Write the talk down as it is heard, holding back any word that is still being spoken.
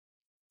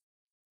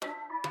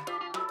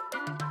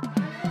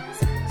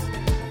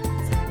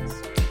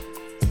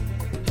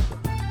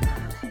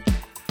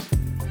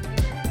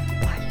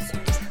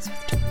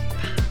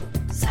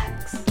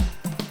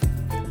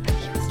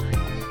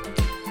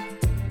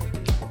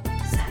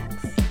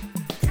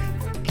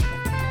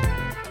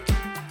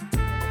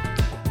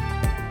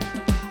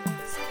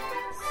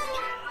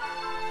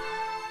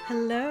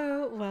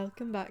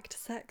back to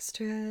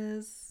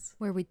Sextras,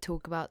 where we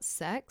talk about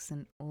sex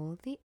and all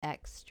the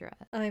extra.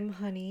 I'm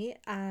Honey,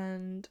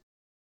 and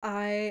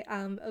I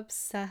am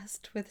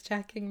obsessed with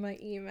checking my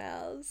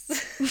emails.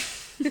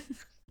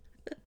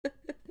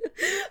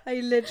 I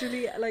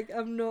literally,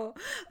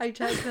 I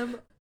check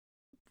them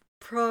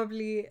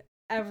probably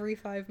every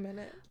 5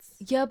 minutes.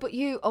 Yeah, but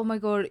oh my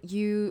god,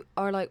 you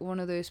are like one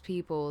of those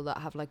people that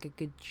have like a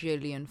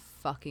gajillion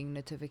fucking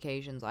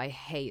notifications. I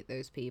hate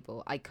those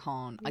people. I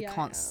can't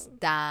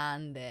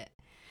stand it.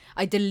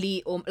 I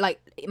delete all,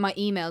 like, my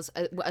emails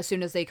as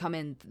soon as they come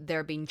in,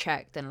 they're being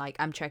checked, and like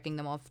I'm checking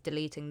them off,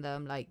 deleting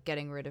them, like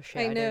getting rid of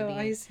shit. I know,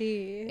 I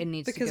see. It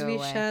needs because to go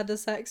away. We share the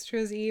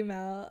Sextras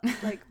email.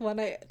 Like when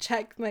I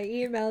check my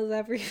emails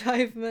every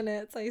 5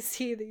 minutes, I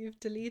see that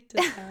you've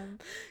deleted them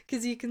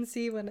because you can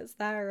see when it's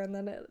there and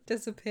then it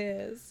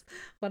disappears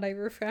when I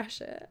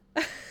refresh it.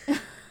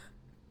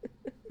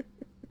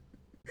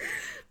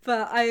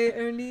 But I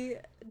only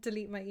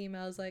delete my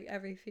emails like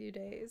every few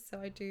days, so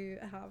I do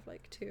have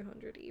like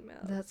 200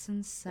 emails. That's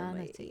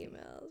insanity. On my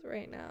emails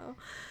right now.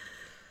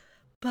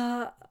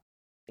 But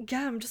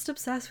yeah, I'm just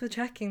obsessed with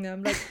checking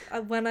them. Like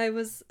when I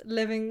was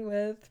living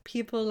with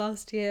people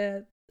last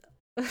year,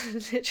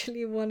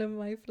 literally one of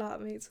my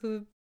flatmates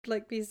would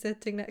like be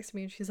sitting next to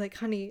me and she's like,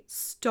 honey,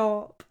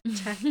 stop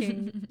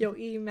checking your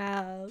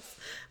emails.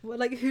 Well,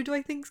 like, who do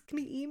I think's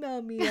gonna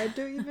email me? I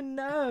don't even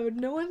know.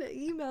 No one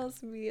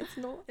emails me. It's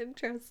not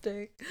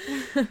interesting.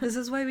 This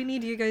is why we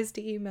need you guys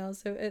to email,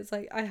 so it's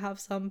like I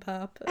have some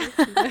purpose,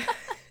 you know?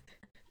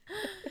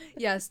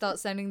 Yeah, start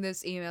sending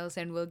those emails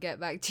and we'll get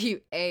back to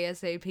you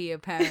ASAP,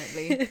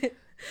 apparently.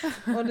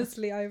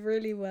 Honestly, I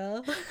really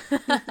will.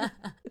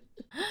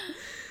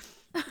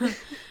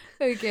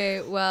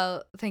 Okay,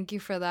 well, thank you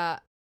for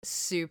that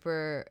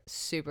super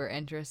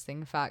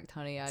interesting fact,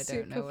 honey. I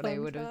don't know what I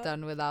would have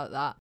done without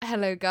that.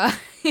 Hello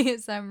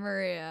guys, I'm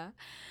Maria,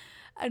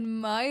 and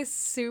my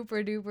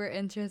super duper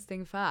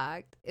interesting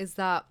fact is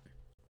that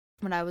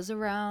when I was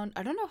around,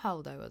 I don't know how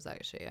old I was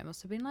actually, I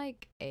must have been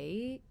like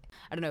 8,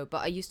 I don't know,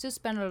 but I used to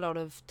spend a lot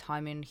of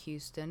time in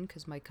Houston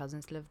because my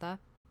cousins lived there.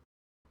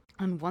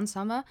 And one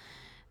summer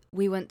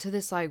we went to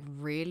this like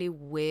really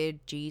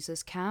weird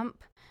Jesus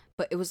camp,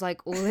 but it was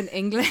like all in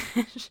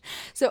English.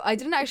 So I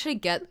didn't actually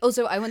get,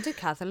 also I went to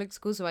Catholic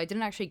school, so I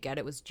didn't actually get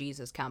it was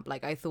Jesus camp.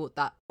 Like I thought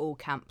that all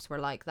camps were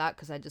like that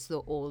because I just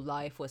thought all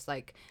life was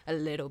like a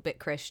little bit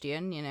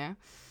Christian, you know.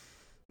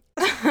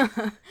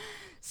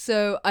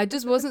 So I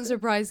just wasn't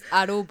surprised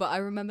at all. But I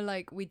remember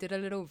like we did a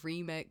little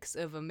remix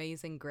of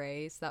Amazing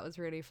Grace. That was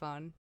really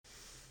fun.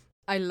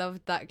 I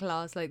loved that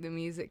class, like the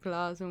music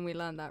class, when we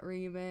learned that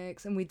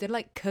remix, and we did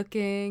like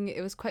cooking.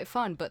 It was quite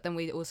fun, but then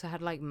we also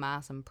had like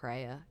mass and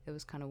prayer. It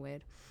was kind of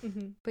weird.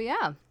 But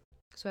yeah,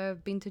 so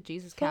I've been to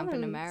Jesus camp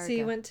in America. So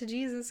you went to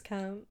Jesus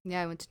camp?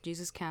 Yeah, I went to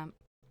Jesus camp.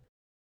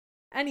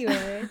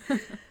 Anyway,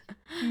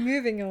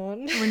 moving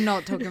on. We're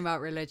not talking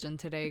about religion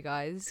today,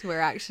 guys. We're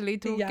actually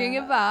talking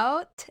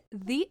about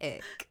the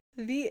ick.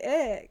 The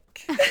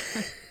ick.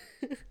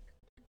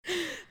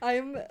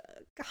 I'm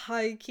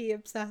high-key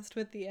obsessed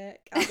with the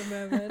ick at the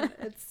moment.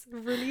 It's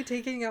really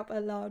taking up a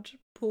large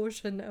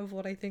portion of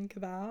what I think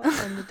about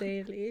on the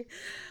daily.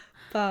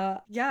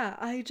 But yeah,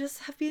 I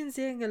just have been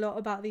seeing a lot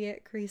about the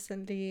ick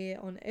recently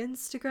on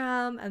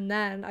Instagram, and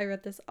then I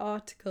read this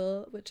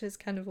article, which is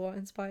kind of what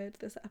inspired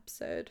this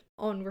episode,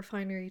 on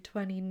Refinery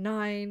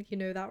 29, you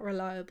know, that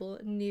reliable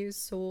news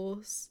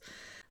source.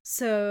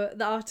 So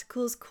the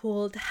article's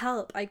called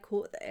Help, I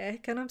Caught the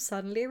Ick and I'm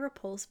Suddenly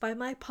Repulsed by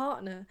My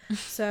Partner.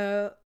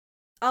 So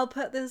I'll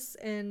put this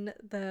in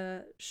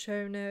the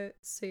show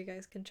notes so you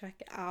guys can check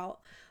it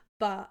out.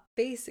 But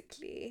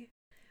basically,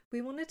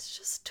 we wanted to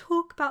just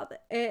talk about the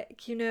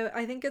ick. You know,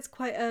 I think it's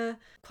quite an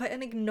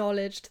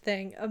acknowledged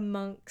thing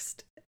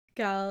amongst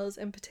girls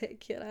in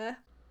particular.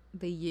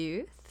 The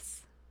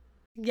youths?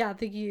 Yeah,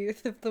 the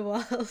youth of the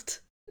world.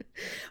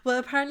 Well,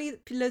 apparently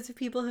loads of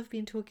people have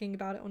been talking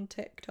about it on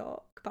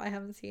TikTok, but I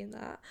haven't seen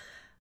that.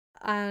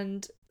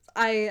 And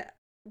I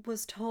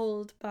was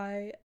told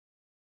by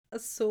a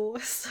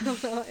source on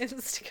our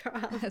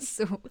Instagram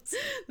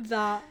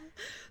that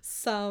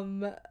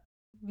some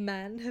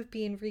men have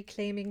been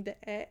reclaiming the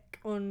ick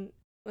on,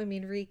 I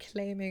mean,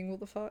 reclaiming, what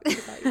the fuck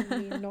does that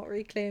even mean? Not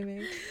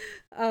reclaiming.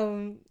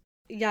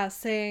 Yeah,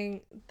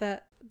 saying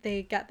that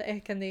they get the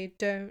ick and they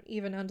don't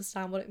even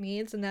understand what it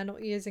means and they're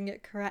not using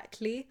it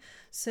correctly.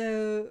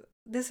 So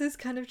this is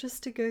kind of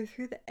just to go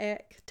through the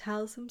ick,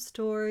 tell some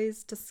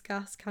stories,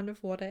 discuss kind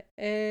of what it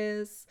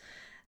is,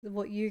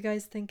 what you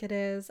guys think it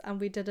is, and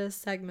we did a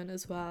segment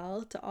as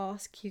well to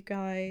ask you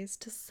guys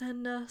to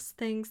send us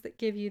things that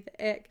give you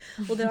the ick,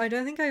 although I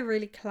don't think I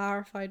really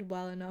clarified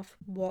well enough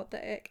what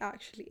the ick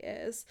actually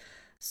is.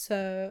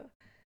 So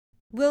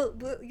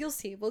you'll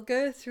see, we'll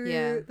go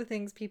through the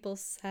things people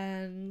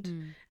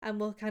send and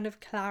we'll kind of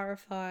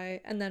clarify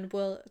and then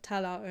we'll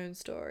tell our own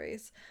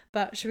stories.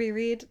 But should we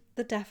read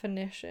the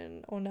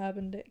definition on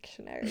Urban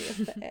Dictionary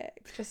of the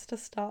ick just to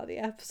start the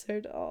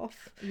episode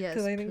off? Yes,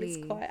 because I think please.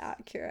 It's quite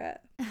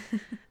accurate.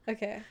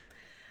 Okay.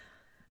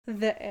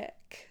 The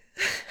ick.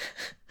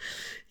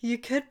 You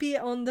could be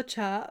on the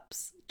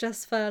chaps,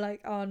 just for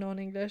like our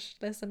non-English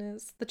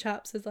listeners. The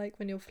chaps is like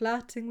when you're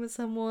flirting with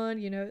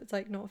someone, you know, it's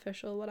like not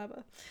official,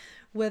 whatever.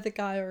 With a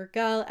guy or a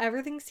girl,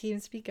 everything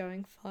seems to be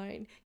going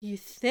fine. You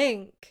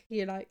think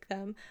you like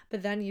them,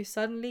 but then you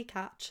suddenly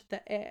catch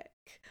the ick.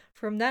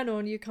 From then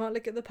on, you can't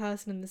look at the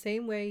person in the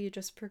same way, you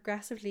just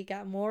progressively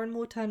get more and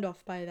more turned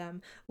off by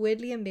them,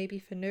 weirdly and maybe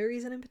for no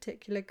reason in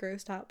particular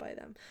grossed out by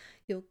them.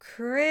 You'll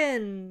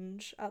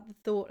cringe at the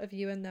thought of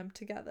you and them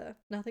together.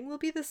 Nothing will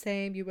be the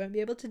same, you won't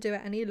be able to do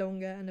it any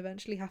longer and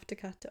eventually have to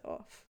cut it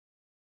off.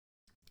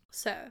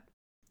 So,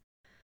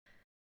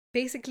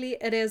 basically,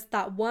 it is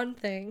that one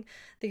thing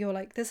that you're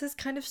like, this is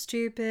kind of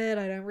stupid,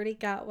 I don't really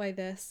get why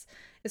this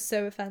is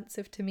so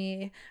offensive to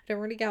me. I don't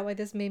really get why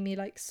this made me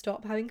like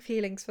stop having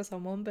feelings for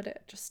someone, but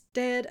it just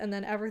did. And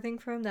then everything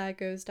from there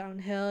goes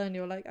downhill and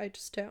you're like, I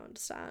just don't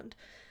understand.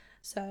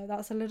 So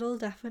that's a little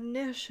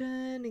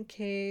definition in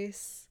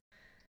case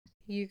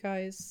you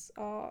guys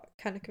are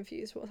kind of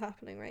confused what's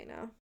happening right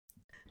now.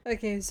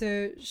 Okay,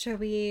 so shall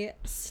we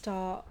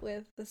start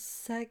with the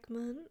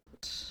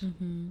segment?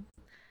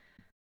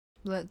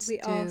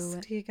 We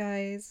asked you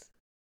guys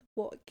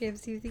what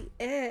gives you the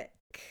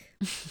ick.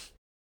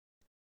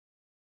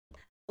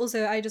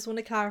 Also, I just want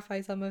to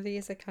clarify, some of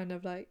these are kind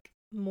of like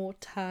more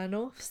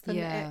turn-offs than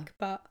ick,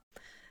 but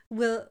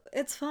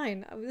it's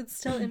fine. It's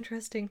still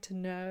interesting to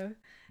know.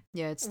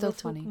 Yeah, it's still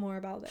funny. We'll talk more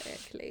about the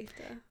ick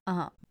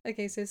later.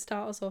 Okay, so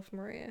start us off,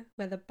 Maria,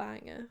 with a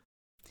banger.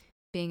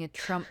 Being a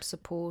Trump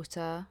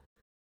supporter.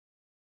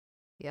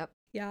 Yep.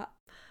 Yeah.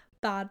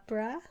 Bad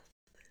breath.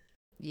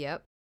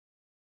 Yep.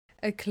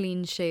 A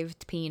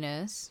clean-shaved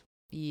penis.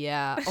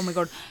 Yeah. Oh my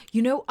god.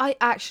 You know, I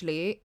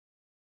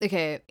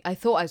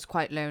thought I was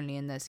quite lonely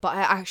in this, but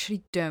I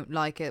actually don't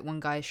like it when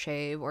guys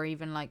shave or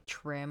even like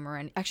trim or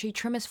any. Actually,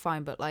 trim is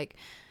fine, but like,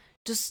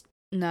 just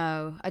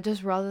no. I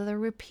just rather there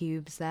were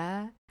pubes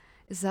there.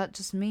 Is that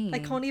just me? I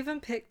can't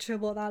even picture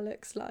what that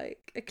looks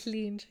like. A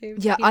clean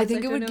shaved. Yeah, penis. I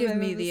think it would give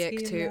me the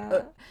ick too.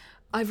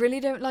 I really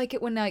don't like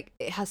it when like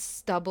it has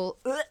stubble.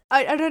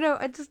 I don't know.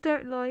 I just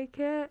don't like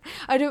it.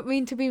 I don't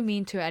mean to be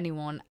mean to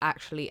anyone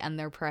actually and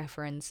their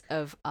preference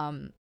of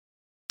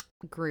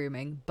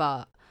grooming,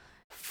 but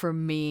for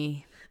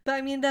me. But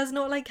I mean, there's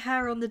not like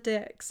hair on the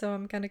dick, so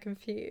I'm kind of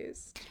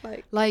confused.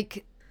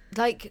 Like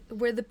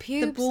where the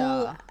pubes the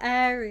ball are.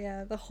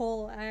 area, the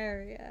whole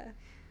area.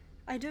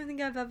 I don't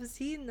think I've ever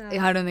seen that.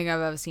 I don't think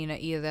I've ever seen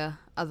it either,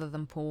 other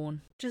than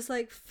porn. Just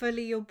like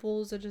fully your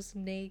balls are just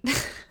naked.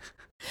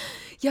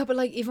 Yeah, but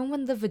like even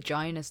when the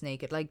vagina's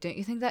naked, like don't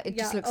you think that it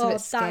just looks a bit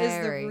scary?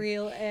 That is the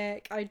real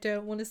ick. I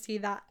don't want to see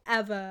that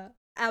ever.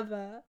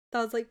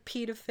 That's like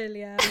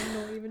pedophilia. I'm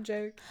not even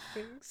joking.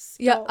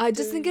 Yeah, I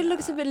just think it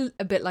looks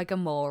a bit like a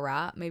mole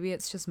rat. Maybe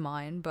it's just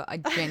mine, but I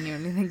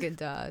genuinely think it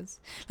does.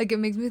 Like it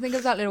makes me think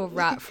of that little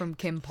rat from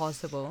Kim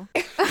Possible.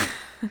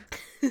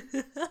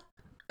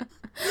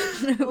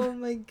 Oh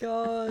my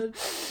god.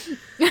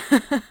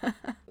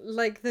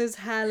 Like those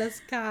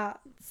hairless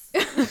cats.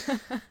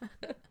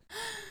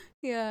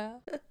 Yeah.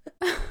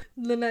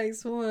 The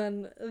next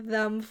one,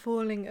 them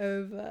falling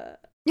over.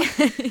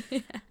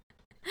 Yeah.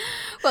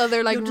 Well,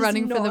 they're like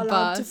running for the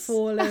bus. To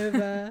fall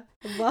over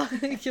while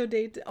you're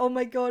dating. Oh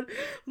my god,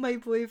 my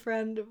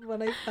boyfriend,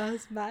 when I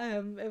first met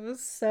him, it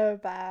was so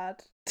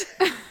bad.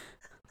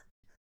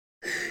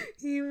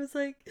 He was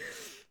like,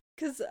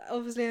 because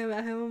obviously I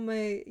met him on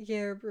my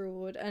year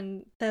abroad,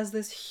 and there's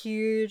this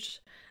huge,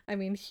 I'm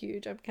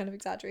kind of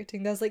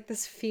exaggerating, there's like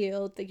this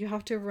field that you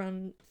have to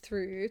run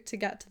through to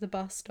get to the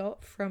bus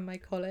stop from my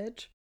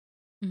college.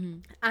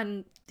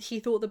 And he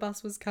thought the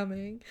bus was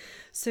coming,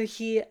 so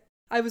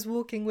I was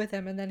walking with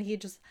him, and then he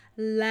just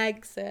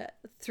legs it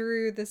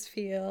through this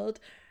field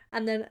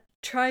and then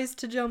tries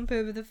to jump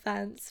over the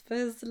fence, but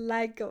his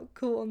leg got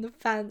caught on the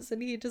fence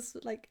and he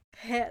just like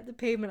hit the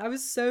pavement. I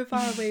was so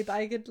far away, but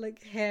I could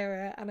like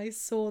hear it and I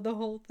saw the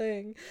whole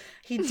thing.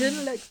 He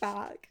didn't look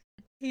back.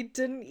 He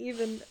didn't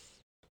even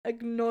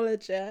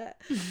acknowledge it.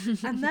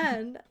 And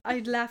then I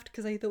left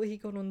because I thought he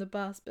got on the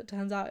bus, but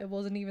turns out it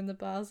wasn't even the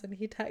bus, and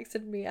he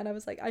texted me and I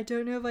was like, I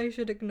don't know if I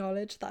should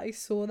acknowledge that I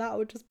saw that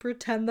or just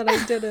pretend that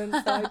I didn't.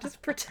 So I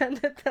just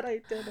pretended that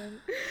I didn't,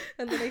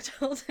 and then I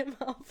told him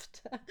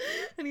after,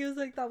 and he was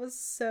like, that was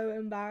so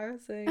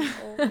embarrassing.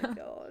 Oh my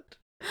god.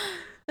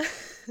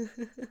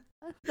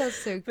 That's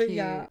so cute. But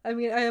yeah, I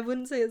mean, I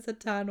wouldn't say it's a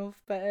turn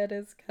off, but it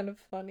is kind of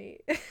funny.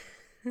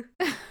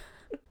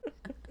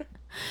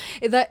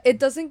 It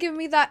doesn't give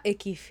me that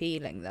icky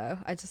feeling though.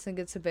 I just think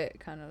it's a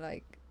bit kind of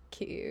like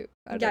cute.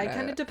 I don't know. It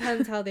kind of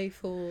depends how they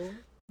fall.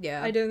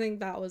 Yeah, I don't think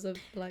that was a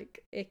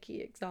like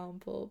icky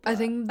example, but I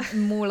think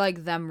more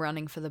like them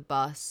running for the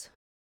bus,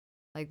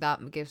 like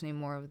that gives me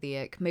more of the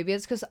ick. Maybe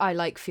it's because I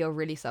like feel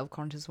really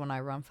self-conscious when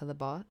I run for the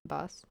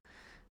bus.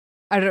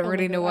 I don't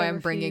really know why I'm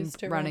bringing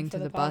running to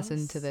the bus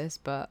into this,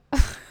 but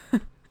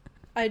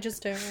I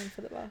just don't run for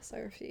the bus. I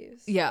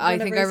refuse. Yeah, I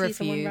think I refuse.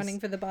 Someone running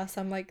for the bus,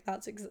 I'm like,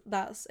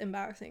 that's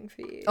embarrassing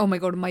for you. Oh my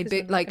god,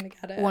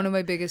 one of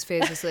my biggest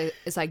fears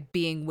is like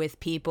being with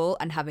people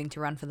and having to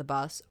run for the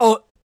bus.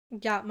 Oh,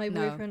 Yeah, my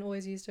No. boyfriend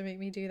always used to make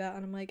me do that,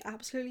 and I'm like,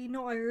 absolutely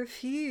not, I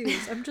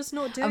refuse. I'm just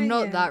not doing it. I'm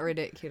not that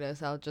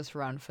ridiculous. I'll just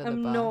run for the bar.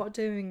 I'm not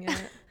doing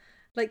it.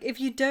 Like, if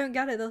you don't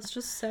get it, that's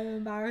just so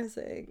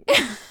embarrassing.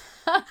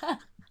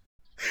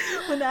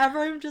 Whenever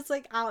I'm just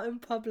like out in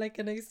public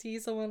and I see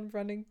someone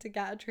running to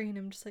get a train,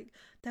 I'm just like,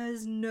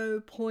 there's no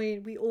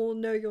point. We all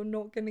know you're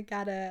not gonna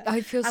get it.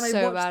 I feel and so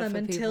I watch bad them for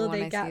until people when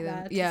they I get see them.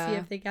 there to Yeah. see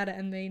if they get it,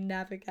 and they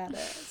never get it.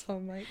 So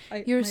I'm like,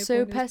 you're my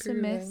so point is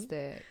proven.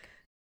 pessimistic.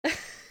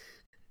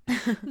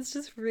 It's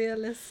just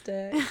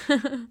realistic.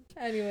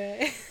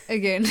 Anyway.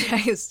 Okay,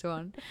 next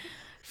one.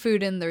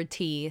 Food in their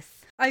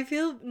teeth. I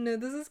feel, no,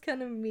 this is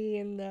kind of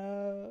mean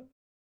though.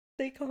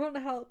 They can't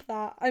help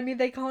that. I mean,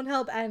 they can't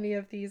help any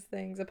of these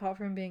things apart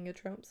from being a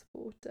Trump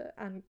supporter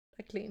and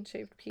a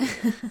clean-shaved penis.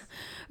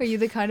 Are you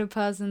the kind of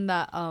person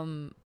that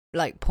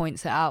like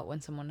points it out when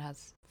someone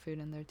has food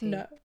in their teeth?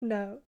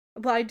 No.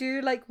 But I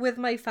do, like, with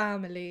my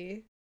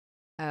family.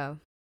 Oh.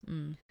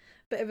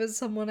 But if it's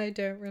someone I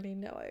don't really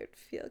know, I would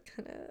feel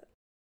kind of,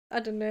 I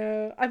don't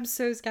know. I'm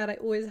so scared. I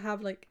always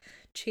have, like,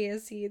 chia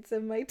seeds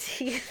in my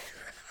teeth.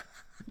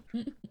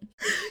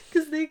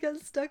 Because they get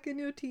stuck in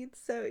your teeth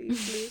so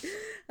easily.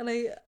 And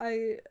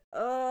I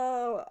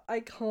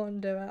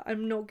can't do it.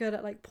 I'm not good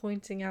at, like,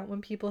 pointing out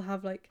when people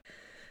have, like,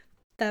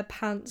 their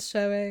pants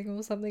showing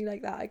or something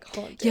like that. I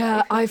can't do it.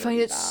 Yeah, I find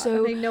it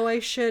so... And I know I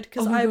should,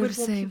 because I would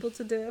want people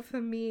to do it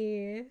for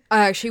me.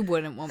 I actually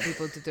wouldn't want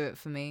people to do it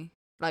for me.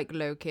 Like,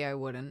 low-key, I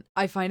wouldn't.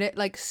 I find it,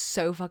 like,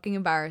 so fucking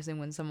embarrassing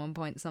when someone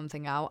points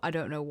something out. I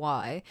don't know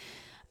why.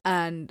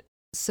 And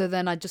so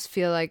then I just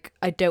feel like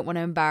I don't want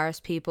to embarrass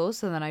people,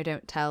 so then I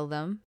don't tell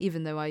them,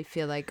 even though I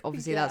feel like,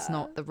 obviously, that's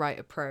not the right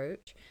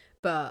approach.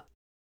 But,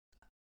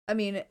 I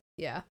mean,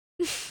 yeah.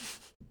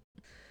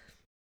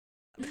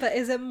 But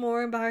is it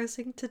more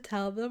embarrassing to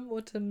tell them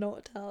or to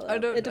not tell them? I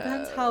don't know. It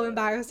depends how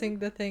embarrassing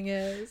the thing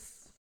is.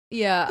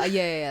 Yeah,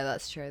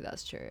 that's true.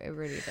 It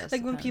really does.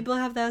 Like, when people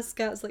have their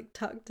skirts, like,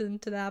 tucked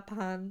into their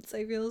pants,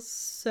 I feel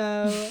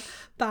so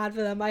bad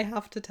for them. I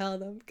have to tell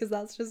them, because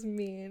that's just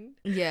mean.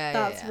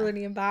 That's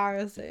really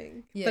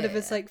embarrassing. Yeah, but if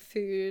it's, like,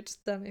 food,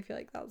 then I feel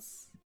like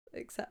that's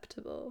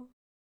acceptable.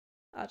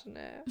 I don't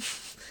know.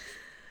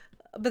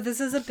 But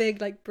this is a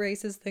big, like,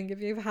 braces thing.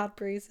 If you've had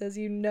braces,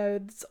 you know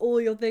it's all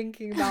you're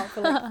thinking about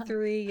for, like,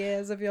 3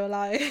 years of your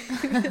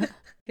life.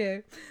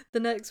 Okay, the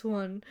next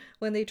one,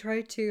 when they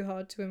try too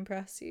hard to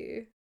impress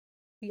you.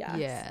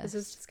 Yes. This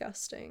is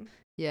disgusting.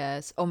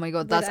 Yes. Oh my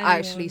god, that's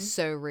actually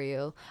so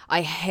real.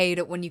 I hate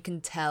it when you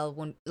can tell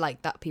when,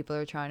 like, that people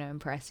are trying to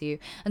impress you.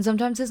 And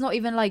sometimes it's not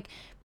even, like,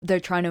 they're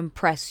trying to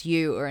impress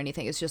you or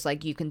anything. It's just,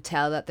 like, you can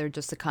tell that they're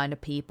just the kind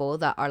of people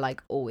that are,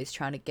 like, always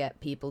trying to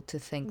get people to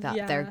think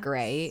that they're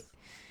great.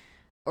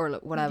 Or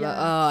whatever. Yes.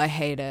 Oh, I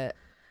hate it.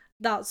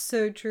 That's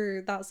so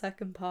true. That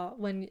second part,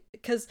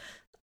 because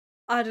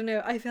I don't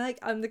know, I feel like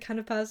I'm the kind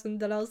of person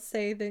that I'll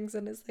say things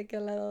and it's like a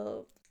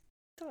little,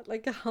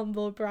 like a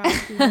humble brag.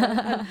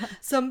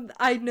 And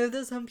I know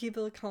that some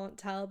people can't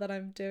tell that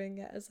I'm doing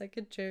it as like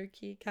a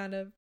jokey kind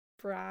of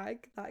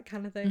brag, that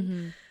kind of thing.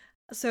 Mm-hmm.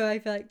 So I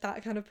feel like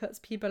that kind of puts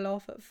people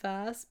off at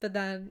first, but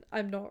then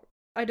I don't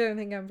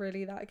think I'm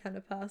really that kind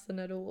of person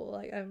at all.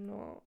 Like, I'm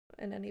not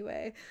in any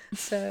way.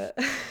 So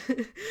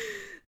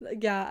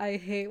yeah, I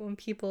hate when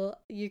people,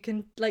 you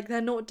can, like,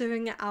 they're not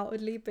doing it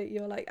outwardly, but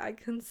you're like, I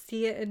can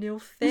see it in your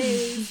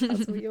face.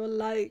 That's what you're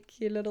like,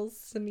 you little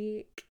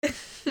sneak.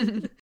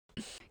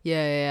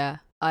 Yeah.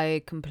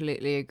 I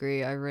completely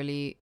agree. I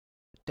really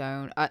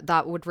don't.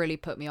 That would really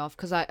put me off,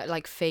 because I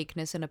like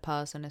fakeness in a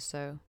person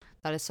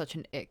that is such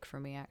an ick for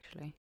me,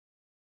 actually.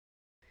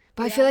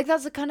 But I feel like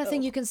that's the kind of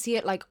thing you can see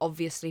it, like,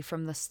 obviously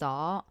from the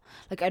start.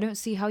 Like, I don't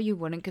see how you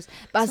wouldn't, because,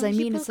 as I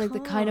mean, it's like the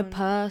kind of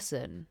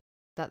person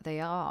that they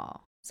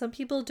are. Some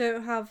people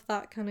don't have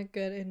that kind of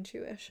good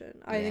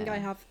intuition. I think I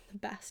have the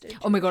best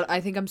intuition. Oh my god,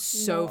 I think I'm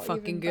so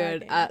fucking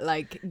good at,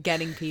 like,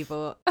 getting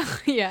people.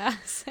 Yeah.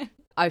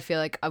 I feel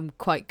like I'm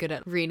quite good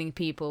at reading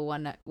people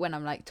when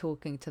I'm, like,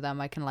 talking to them.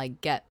 I can, like,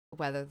 get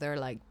whether they're,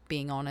 like,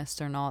 being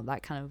honest or not,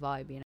 that kind of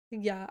vibe, you know?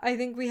 Yeah, I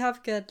think we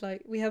have good,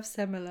 like, we have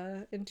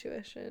similar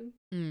intuition.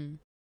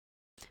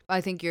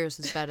 I think yours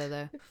is better,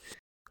 though.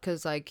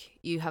 Because, like,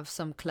 you have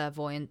some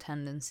clairvoyant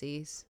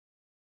tendencies.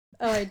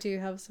 Oh, I do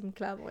have some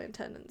clairvoyant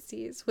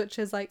tendencies, which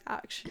is, like,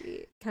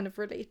 actually kind of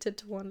related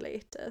to one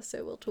later,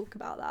 so we'll talk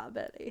about that a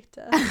bit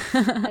later.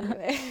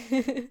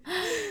 Anyway.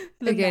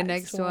 Okay,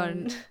 next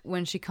one.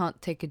 When she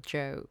can't take a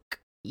joke.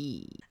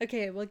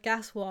 Okay, well,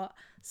 guess what?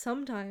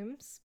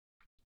 Sometimes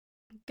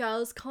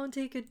girls can't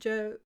take a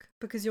joke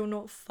because you're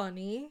not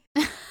funny.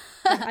 Like,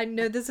 I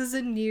know this is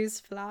a news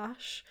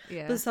flash,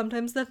 but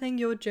sometimes the thing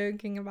you're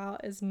joking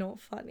about is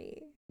not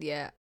funny.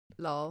 Yeah,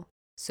 lol.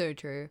 So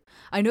true.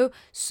 I know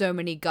so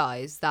many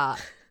guys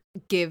that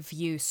give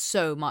you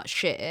so much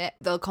shit.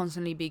 They'll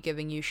constantly be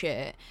giving you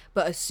shit,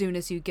 but as soon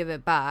as you give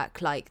it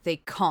back, like, they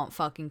can't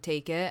fucking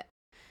take it.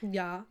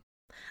 Yeah.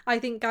 I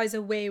think guys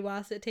are way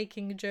worse at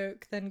taking a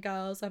joke than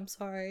girls, I'm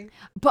sorry.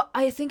 But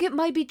I think it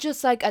might be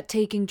just, like, at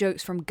taking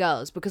jokes from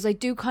girls, because I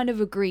do kind of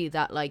agree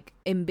that, like,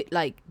 in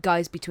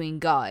guys between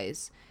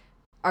guys,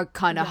 are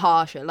kind of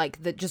harsher.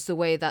 Like just the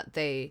way that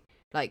they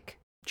like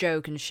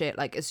joke and shit,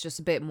 like it's just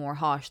a bit more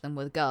harsh than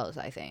with girls,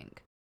 I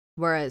think.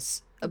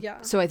 Whereas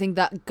so I think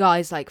that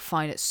guys like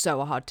find it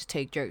so hard to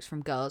take jokes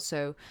from girls,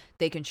 so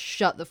they can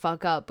shut the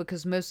fuck up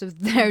because most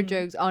of their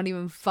jokes aren't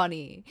even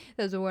funny.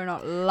 That's why we're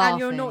not laughing. And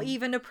you're not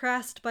even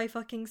oppressed by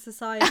fucking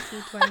society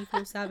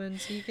 24/7,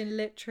 so you can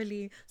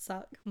literally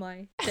suck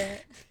my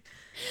dick.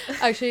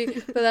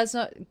 Actually, but that's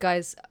not,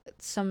 guys.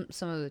 Some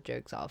of the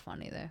jokes are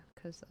funny though,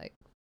 because like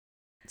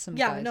some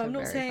guys no, are I'm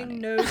not very saying funny.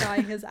 No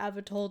guy has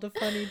ever told a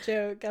funny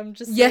joke. I'm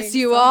just yes,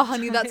 saying you are,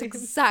 honey. sometimes That's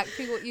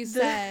exactly what you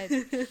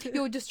said.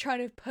 You're just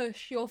trying to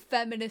push your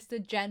feminist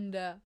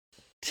agenda.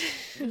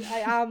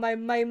 I am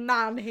my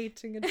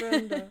man-hating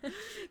agenda.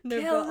 No,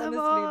 Kill but them honestly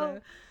all.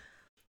 though,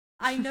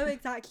 I know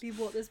exactly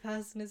what this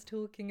person is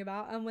talking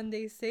about, and when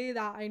they say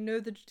that, I know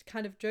the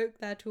kind of joke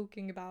they're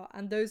talking about,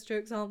 and those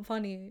jokes aren't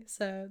funny.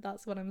 So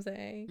that's what I'm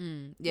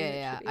saying.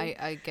 Yeah.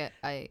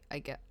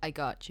 I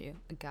got you.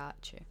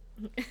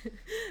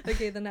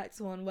 Okay, the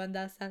next one, when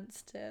they're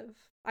sensitive.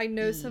 I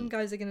know some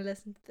guys are gonna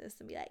listen to this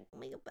and be like, "Oh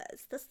my god, but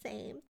it's the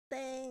same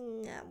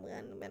thing."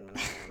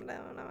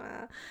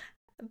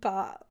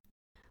 But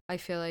I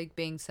feel like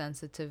being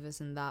sensitive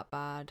isn't that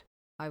bad.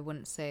 I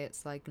wouldn't say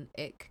it's like an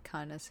ick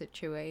kind of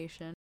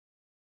situation.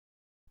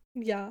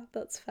 Yeah,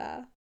 that's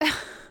fair.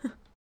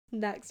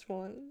 Next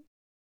one.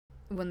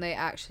 When they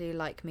actually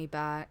like me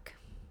back.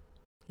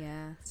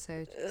 Yeah,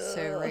 so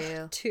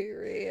real. Too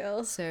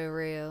real. So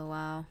real,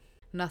 wow.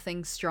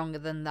 Nothing stronger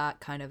than that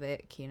kind of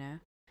ick, you know?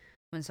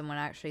 When someone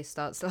actually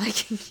starts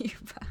liking you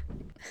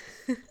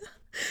back.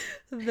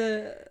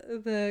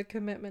 The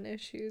commitment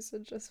issues are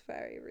just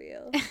very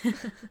real.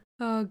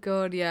 Oh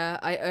god, yeah.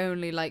 I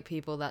only like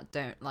people that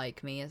don't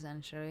like me,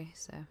 essentially,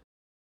 so.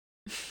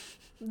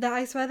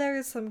 I swear there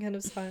is some kind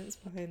of science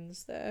behind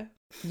this, though.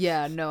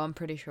 Yeah, no, I'm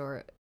pretty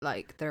sure,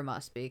 like, there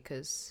must be,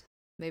 because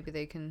maybe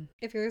they can...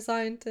 If you're a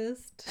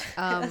scientist,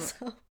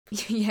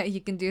 yeah,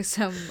 you can do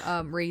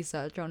some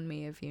research on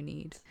me if you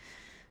need.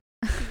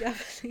 Yeah,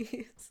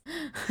 please.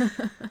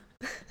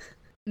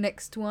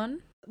 Next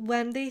one.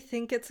 When they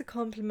think it's a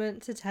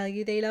compliment to tell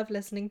you they love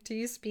listening to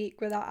you speak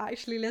without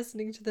actually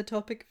listening to the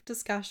topic of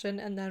discussion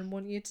and then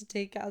want you to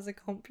take it as a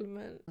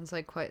compliment. It's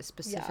like quite a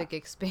specific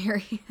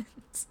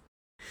experience.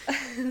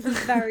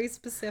 Very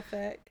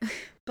specific.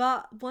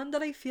 But one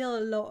that I feel a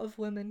lot of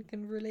women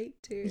can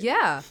relate to.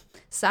 Yeah,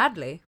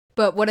 sadly.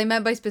 But what I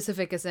meant by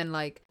specific is in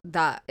like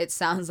that it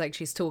sounds like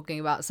she's talking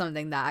about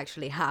something that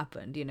actually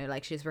happened, you know,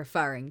 like she's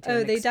referring to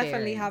an they experience.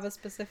 Definitely have a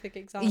specific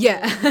example.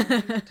 Yeah.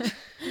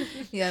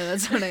 Yeah,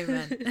 that's what I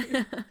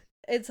meant.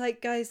 It's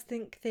like guys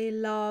think they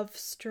love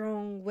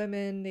strong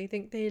women, they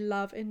think they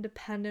love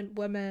independent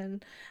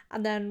women,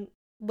 and then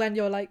when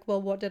you're like,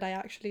 well, what did I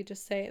actually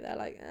just say? They're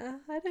like,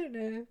 I don't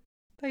know.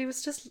 I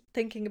was just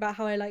thinking about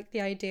how I like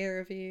the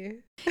idea of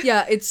you.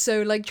 Yeah, it's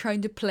so like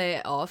trying to play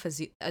it off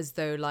as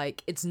though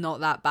like it's not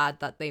that bad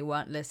that they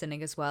weren't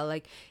listening as well.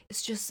 Like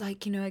it's just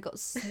like, you know, I got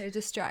so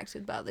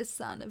distracted by the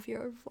sound of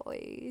your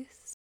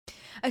voice.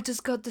 I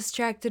just got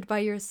distracted by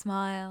your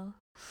smile.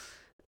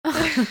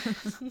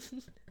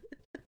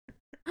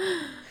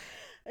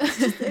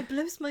 It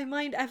blows my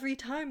mind every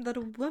time that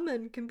a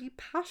woman can be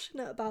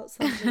passionate about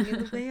something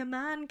in the way a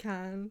man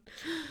can.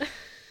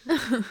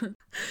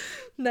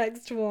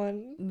 Next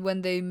one.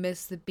 When they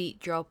miss the beat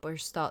drop or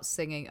start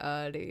singing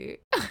early.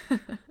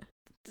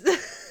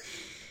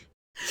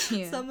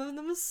 Yeah. Some of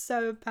them are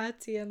so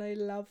petty and I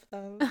love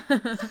them.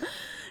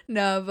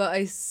 No, but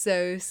I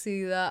so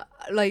see that.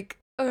 Like,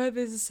 oh,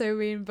 this is so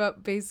mean,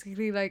 but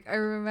basically, like, I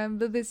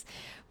remember this,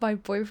 my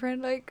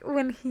boyfriend, like,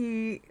 when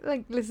he,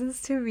 like,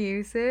 listens to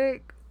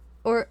music,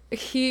 or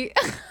he...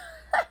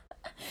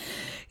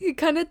 He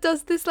kind of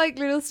does this like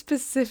little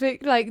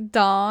specific like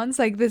dance,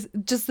 like this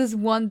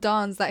one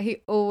dance that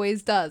he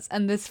always does,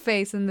 and this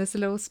face and this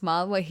little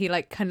smile where he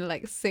like kind of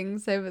like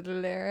sings over the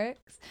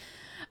lyrics,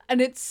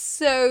 and it's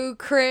so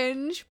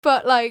cringe,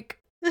 but like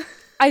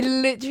I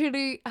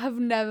literally have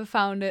never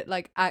found it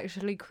like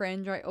actually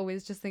cringe. I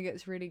always just think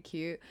it's really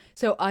cute.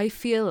 So I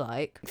feel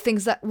like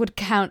things that would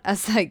count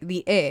as like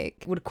the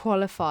ick would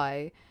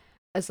qualify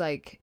as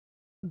like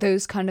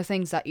those kind of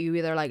things that you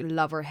either like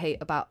love or hate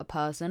about a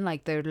person,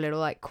 like their little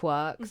like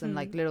quirks and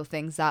like little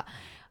things that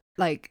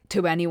like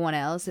to anyone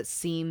else it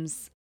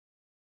seems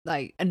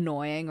like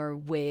annoying or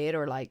weird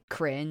or like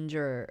cringe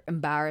or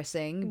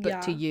embarrassing,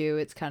 but to you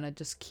it's kind of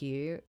just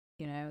cute,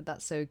 you know.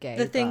 That's so gay.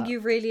 The thing you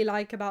really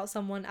like about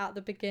someone at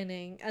the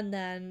beginning and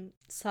then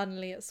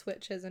suddenly it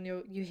switches and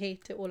you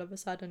hate it all of a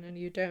sudden and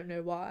you don't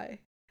know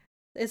why.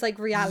 It's like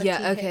reality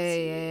hits you.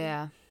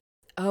 Yeah.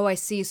 Oh, I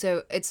see.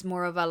 So it's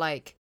more of a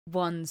like,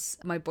 once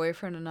my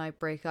boyfriend and I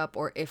break up,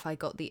 or if I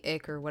got the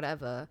ick or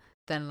whatever,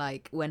 then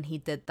like when he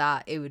did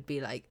that it would be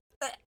like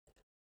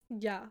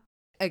yeah,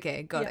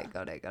 okay, got it.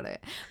 But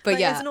like,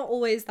 yeah, it's not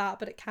always that,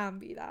 but it can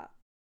be that.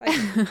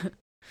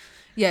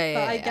 Yeah,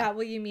 but I get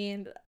what you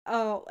mean.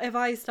 Oh, if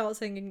I start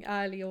singing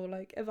early or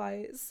like if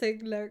I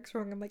sing lyrics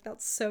wrong, I'm like,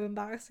 that's so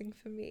embarrassing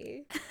for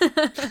me.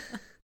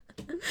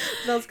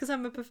 That's because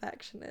I'm a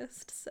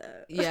perfectionist, so.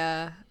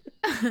 Yeah.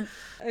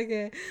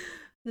 Okay,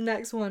 the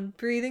next one.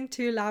 Breathing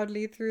too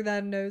loudly through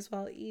their nose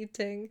while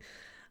eating.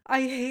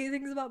 I hate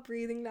things about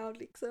breathing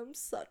loudly because I'm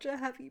such a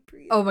heavy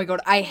breather. Oh my god,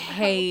 I Can't help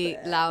hate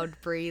it. loud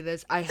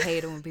breathers. I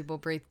hate it when people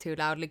breathe too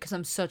loudly because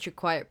I'm such a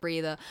quiet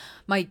breather.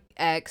 My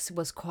ex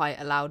was quite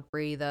a loud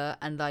breather,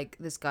 and like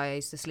this guy I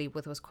used to sleep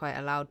with was quite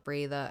a loud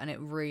breather, and it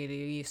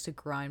really used to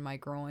grind my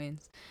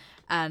groins.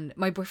 And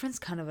my boyfriend's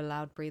kind of a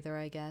loud breather,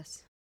 I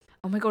guess.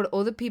 Oh my god,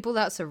 all the people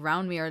that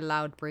surround me are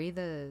loud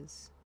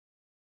breathers.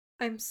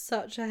 I'm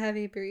such a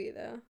heavy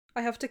breather.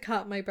 I have to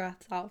cut my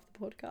breaths out of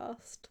the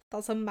podcast.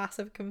 That's a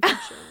massive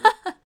confession.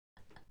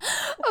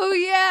 Oh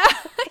yeah.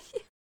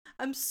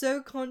 I'm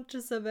so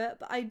conscious of it,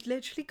 but I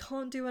literally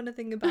can't do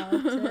anything about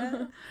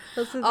it.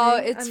 That's the Oh,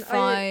 thing. it's And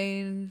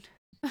fine.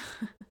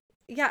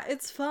 yeah,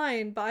 it's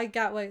fine, but I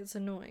get why it's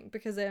annoying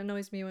because it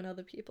annoys me when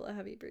other people are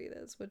heavy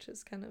breathers, which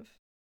is kind of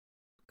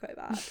quite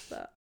bad.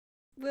 But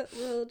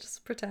we'll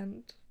just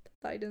pretend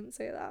that I didn't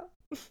say that.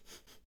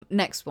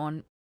 Next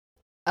one.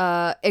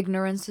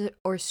 Ignorance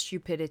or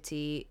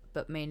stupidity,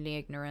 but mainly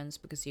ignorance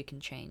because you can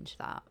change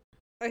that.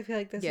 I feel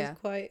like this is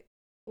quite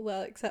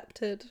well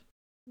accepted.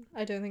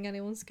 I don't think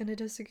anyone's going to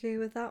disagree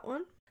with that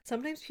one.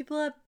 Sometimes people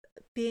are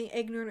being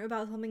ignorant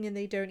about something and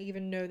they don't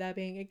even know they're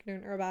being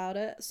ignorant about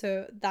it.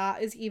 So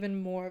that is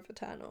even more of a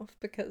turn off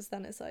because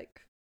then it's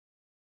like,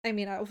 I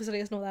mean, obviously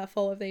it's not their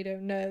fault if they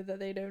don't know that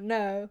they don't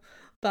know,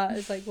 but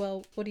it's like,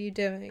 well, what are you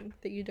doing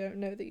that you don't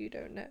know that you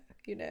don't know,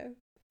 you know?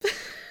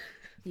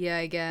 Yeah,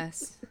 I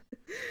guess.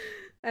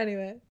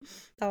 Anyway,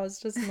 that was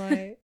just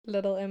my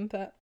little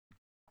input.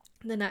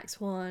 The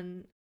next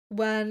one,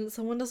 when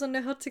someone doesn't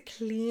know how to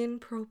clean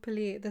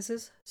properly, this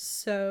is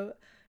so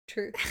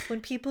true.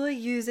 When people are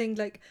using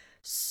like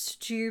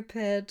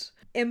stupid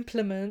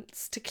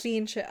implements to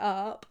clean shit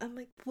up, I'm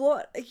like,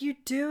 what are you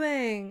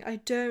doing? I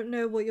don't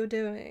know what you're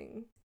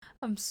doing.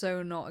 I'm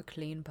so not a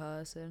clean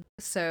person,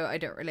 so I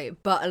don't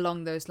relate. But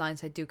along those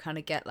lines, I do kind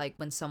of get like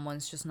when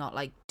someone's just not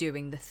like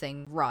doing the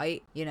thing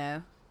right, you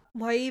know?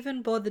 Why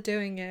even bother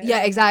doing it? Yeah,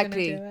 if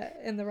exactly. you're not gonna do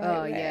it in the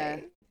right way. Yeah,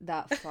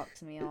 that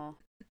fucks me off.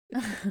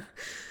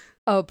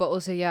 Oh, but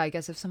also, yeah, I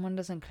guess if someone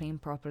doesn't clean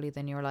properly,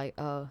 then you're like,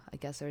 oh, I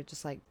guess they're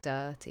just like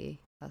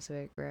dirty. That's the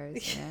way it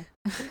grows, yeah.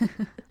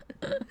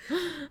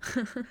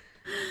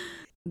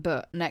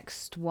 But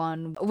next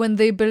one, when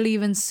they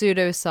believe in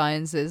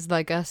pseudosciences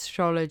like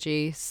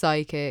astrology,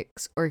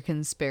 psychics, or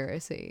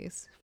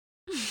conspiracies.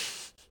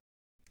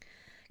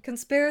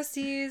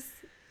 Conspiracies,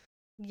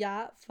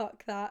 yeah,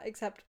 fuck that.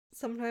 Except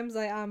sometimes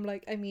I am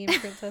like, I mean,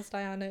 Princess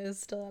Diana is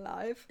still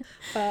alive,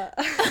 but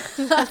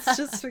let's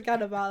just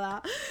forget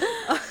about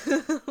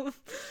that.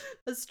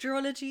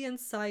 Astrology and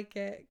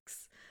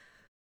psychics.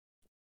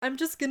 I'm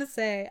just gonna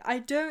say, I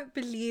don't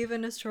believe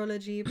in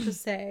astrology per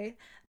se,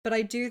 but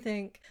I do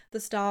think the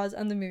stars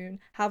and the moon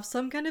have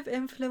some kind of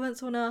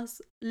influence on us.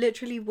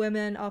 Literally,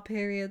 women, our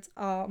periods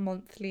are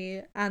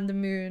monthly, and the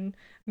moon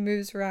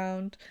moves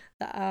around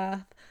the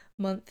earth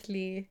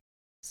monthly.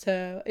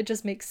 So it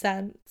just makes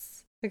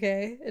sense.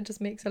 Okay, it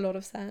just makes a lot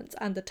of sense.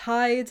 And the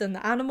tides and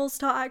the animals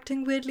start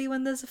acting weirdly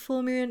when there's a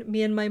full moon.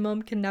 Me and my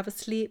mum can never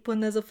sleep when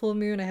there's a full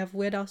moon. I have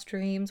weird ass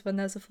dreams when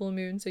there's a full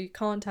moon, so you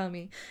can't tell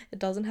me it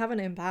doesn't have an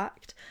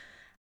impact.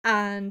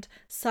 And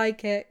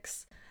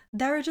psychics,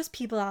 there are just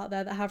people out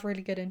there that have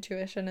really good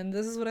intuition, and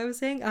this is what I was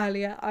saying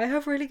earlier. I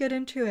have really good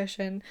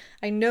intuition.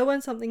 I know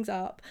when something's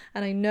up,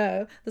 and I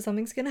know that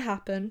something's gonna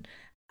happen,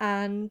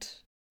 and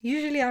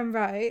usually I'm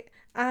right.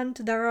 And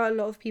there are a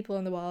lot of people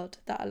in the world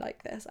that are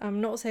like this. I'm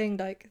not saying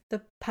like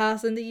the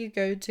person that you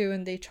go to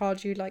and they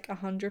charge you like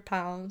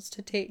 £100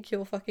 to take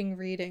your fucking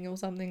reading or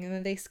something, and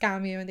then they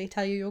scam you and they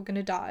tell you you're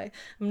gonna die.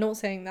 I'm not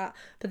saying that,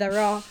 but there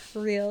are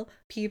real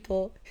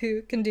people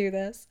who can do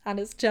this, and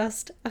it's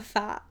just a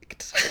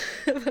fact.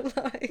 But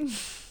like,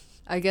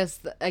 I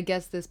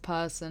guess this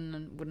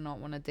person would not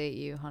want to date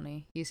you,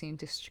 honey. You seem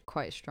to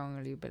quite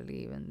strongly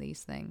believe in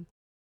these things.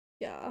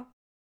 yeah.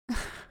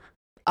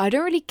 I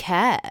don't really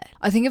care.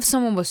 I think if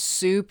someone was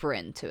super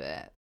into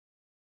it,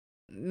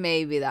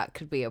 maybe that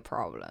could be a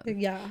problem.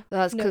 Yeah.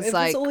 That's because if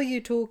like it's all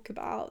you talk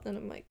about, then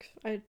I'm like,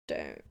 I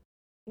don't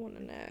want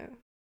to know.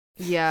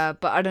 Yeah,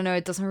 but I don't know.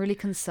 It doesn't really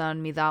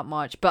concern me that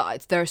much.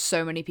 But there are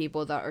so many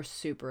people that are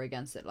super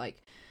against it.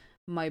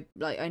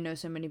 I know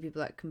so many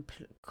people that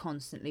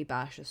constantly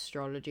bash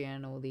astrology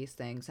and all these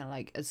things, and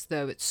like as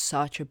though it's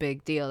such a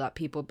big deal that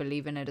people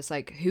believe in it. It's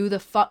like, who the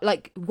fuck?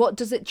 Like, what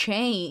does it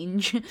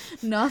change?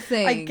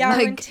 Nothing. I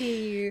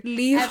guarantee you,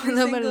 leave every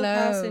them single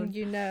alone. person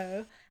you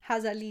know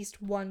has at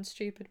least one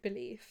stupid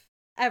belief.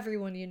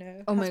 Everyone you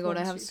know. Oh my god,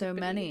 I have so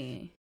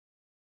many.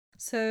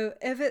 So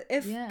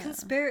if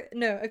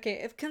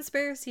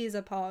conspiracy is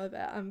a part of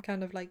it, I'm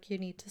kind of like, you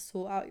need to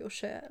sort out your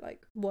shit.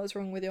 Like, what's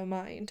wrong with your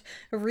mind?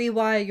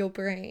 Rewire your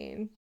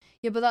brain.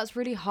 Yeah, but that's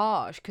really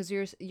harsh because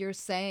you're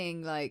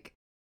saying like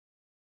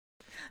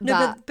No,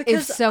 that but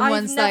because if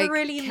someone's I've never like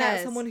really met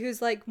cares. someone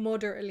who's like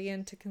moderately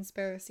into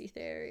conspiracy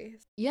theories.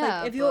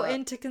 Yeah, like if you're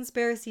into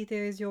conspiracy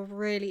theories, you're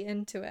really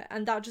into it,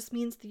 and that just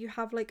means that you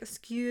have like a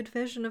skewed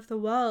vision of the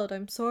world.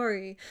 I'm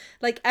sorry,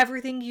 like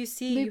everything you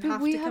see, maybe you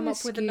have we to have come a up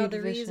with skewed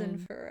another vision.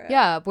 reason for it.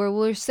 Yeah, where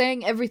we're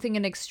saying everything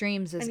in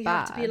extremes is and you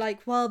bad. have to be like,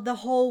 well, the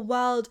whole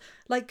world,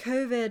 like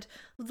COVID,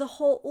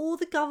 all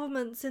the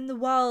governments in the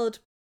world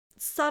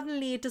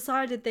suddenly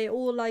decided they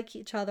all like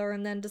each other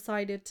and then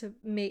decided to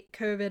make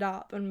COVID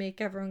up and make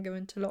everyone go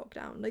into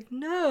lockdown. Like,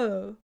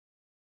 no,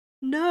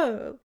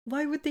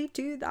 why would they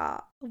do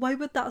that? Why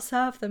would that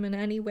serve them in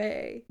any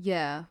way?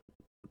 Yeah,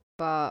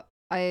 but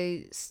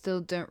I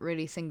still don't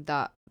really think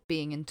that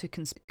being into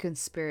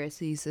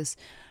conspiracies is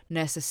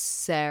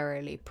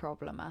necessarily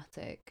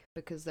problematic,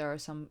 because there are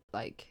some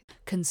like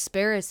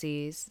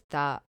conspiracies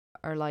that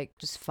are like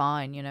just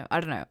fine, you know. I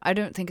don't know, I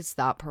don't think it's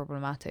that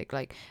problematic.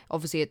 Like,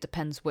 obviously it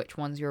depends which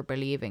ones you're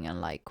believing, and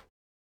like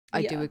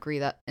I do agree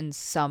that in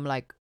some,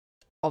 like,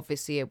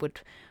 obviously it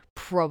would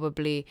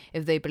probably,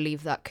 if they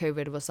believe that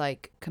COVID was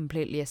like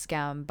completely a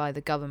scam by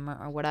the government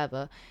or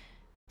whatever,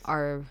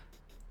 our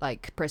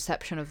like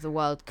perception of the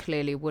world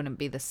clearly wouldn't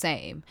be the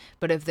same.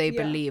 But if they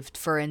believed,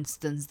 for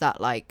instance, that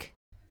like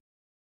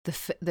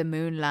the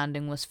moon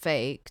landing was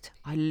faked,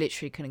 I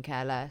literally couldn't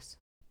care less.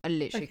 I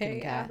literally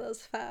couldn't care.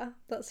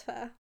 That's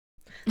fair.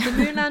 The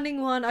moon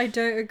landing one, I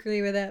don't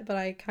agree with it, but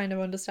I kind of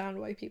understand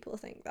why people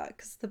think that,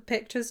 because the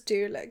pictures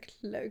do look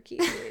low-key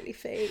really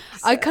fake.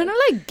 So, I kind of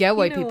like get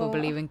why people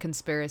believe in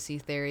conspiracy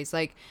theories.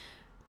 Like,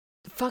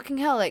 fucking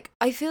hell, like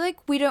I feel like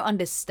we don't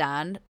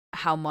understand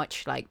how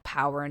much like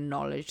power and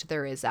knowledge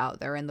there is out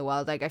there in the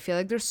world. Like, I feel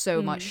like there's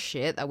so much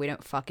shit that we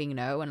don't fucking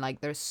know, and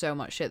like there's so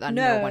much shit that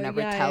no one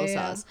ever tells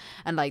us,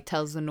 and like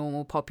tells the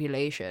normal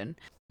population.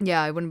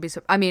 Yeah, I wouldn't be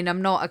I mean,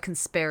 I'm not a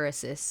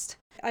conspiracist.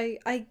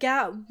 I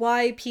get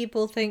why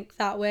people think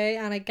that way,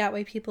 and I get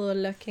why people are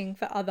looking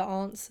for other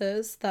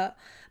answers, but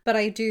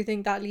I do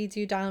think that leads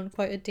you down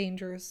quite a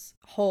dangerous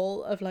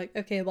hole of like,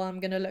 okay, well, I'm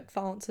going to look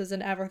for answers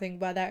in everything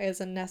where there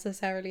isn't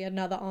necessarily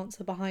another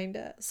answer behind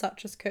it,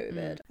 such as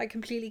COVID. I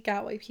completely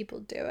get why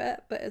people do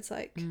it, but it's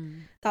like,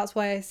 that's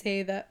why I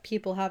say that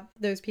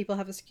those people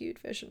have a skewed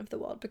vision of the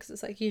world, because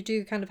it's like, you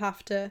do kind of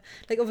have to,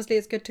 like, obviously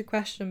it's good to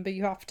question, but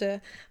you have to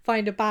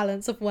find a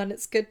balance of when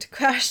it's good to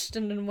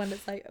question and when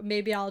it's like,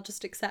 maybe I'll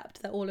just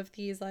accept that all of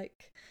these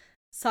like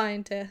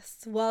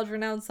scientists,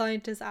 world-renowned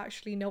scientists,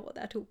 actually know what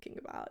they're talking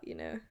about, you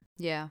know?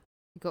 Yeah,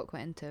 you got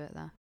quite into it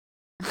there.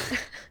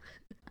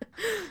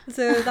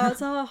 So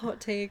that's our hot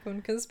take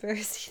on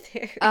conspiracy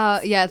theories.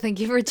 Yeah, thank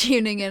you for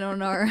tuning in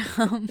on our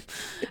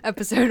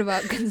episode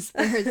about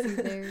conspiracy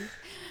theories.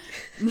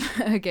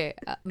 Okay,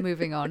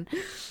 moving on.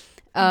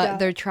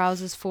 Their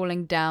trousers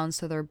falling down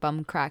so their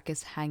bum crack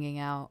is hanging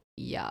out.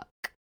 Yuck.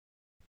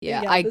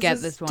 Yeah, I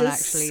get this one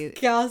actually.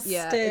 Disgusting.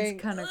 Yeah,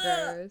 it's kind of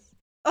gross.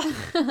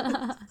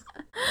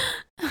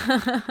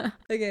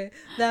 Okay,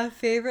 their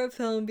favorite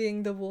film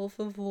being The Wolf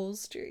of Wall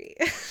Street.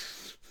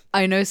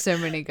 I know so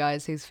many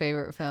guys whose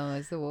favorite film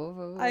is The Wolf of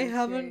Wall Street. I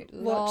haven't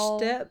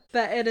watched it,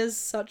 but it is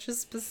such a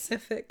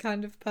specific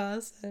kind of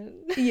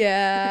person.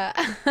 Yeah.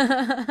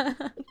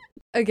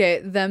 Okay,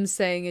 them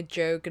saying a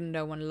joke and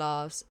no one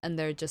laughs, and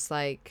they're just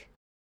like,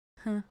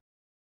 huh.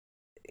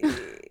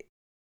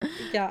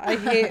 Yeah, I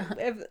hate,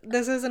 if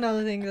this is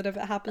another thing, that if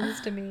it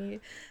happens to me,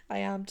 I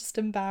am just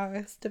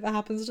embarrassed. If it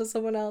happens to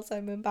someone else,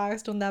 I'm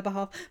embarrassed on their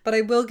behalf, but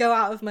I will go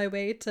out of my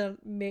way to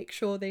make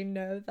sure they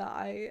know that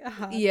I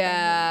had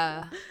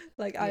them,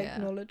 like I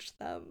acknowledge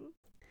them.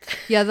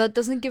 Yeah, that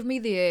doesn't give me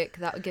the ick.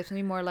 That gives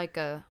me more like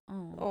a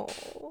oh.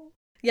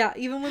 Yeah,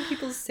 even when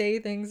people say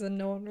things and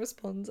no one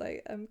responds,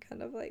 I'm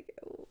kind of like,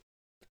 oh,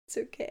 it's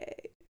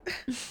okay,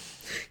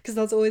 because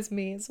that's always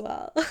me as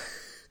well.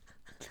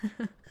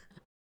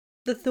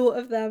 The thought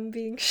of them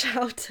being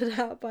shouted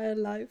at by a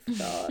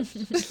lifeguard.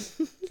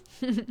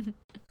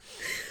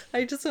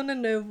 I just want to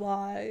know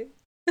why.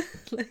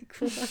 Like,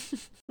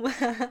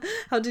 what?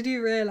 How did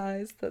you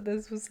realise that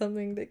this was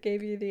something that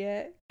gave you the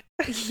ick?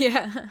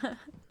 Yeah.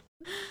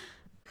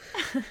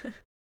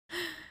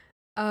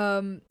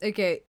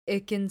 Okay,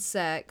 ick in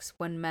sex,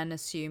 when men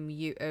assume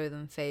you owe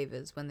them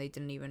favours when they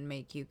didn't even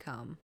make you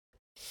come.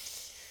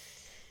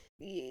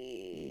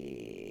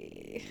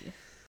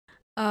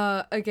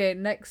 Okay,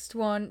 next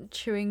one,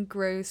 chewing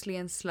grossly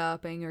and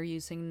slurping or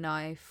using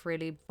knife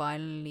really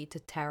violently to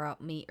tear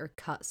up meat or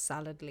cut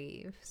salad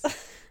leaves.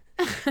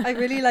 I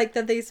really like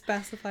that they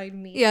specified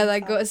meat. Yeah,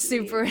 that got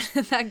super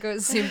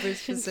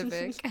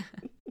specific.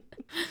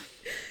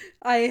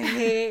 I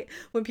hate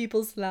when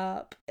people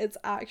slurp. It's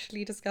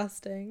actually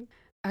disgusting.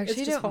 I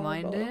actually don't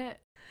mind it.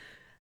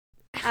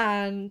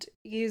 And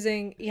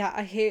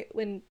I hate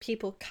when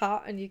people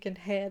cut and you can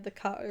hear the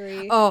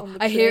cutlery. On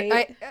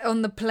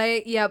the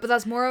plate. Yeah, but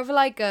that's more of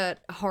like a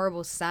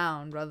horrible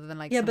sound rather than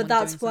like but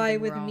that's why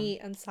with wrong. Meat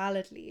and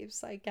salad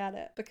leaves, I get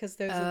it, because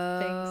those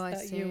are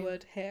things that you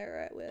would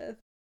hear it with,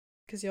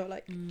 because you're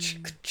like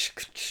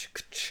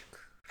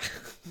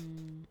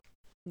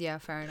Yeah,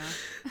 fair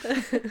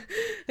enough.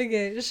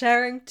 Okay,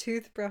 sharing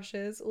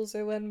toothbrushes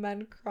also when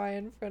men cry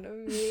in front of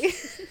me.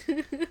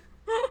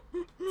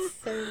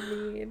 So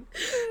mean.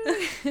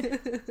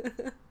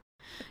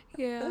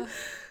 Yeah.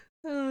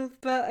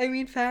 But I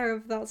mean, fair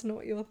if that's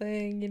not your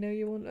thing,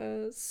 you want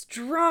a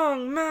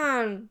strong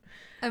man.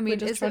 I We're mean,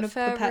 just is trying it to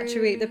fair?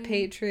 perpetuate the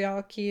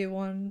patriarchy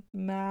one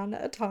man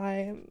at a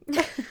time.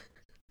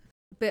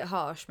 Bit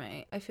harsh,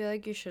 mate. I feel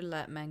like you should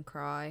let men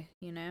cry,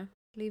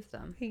 Leave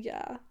them.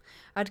 Yeah.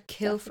 I'd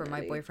kill for my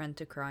Definitely. boyfriend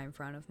to cry in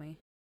front of me.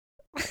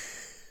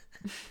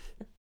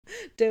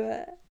 Do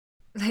it.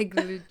 Like,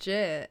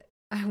 legit.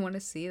 I want to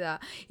see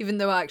that. Even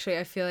though, actually,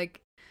 I feel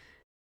like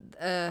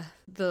the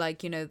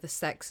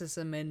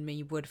sexism in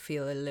me would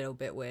feel a little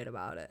bit weird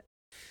about it.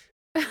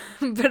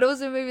 But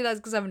also maybe that's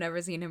because I've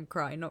never seen him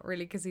cry, not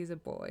really because he's a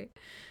boy.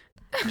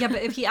 Yeah,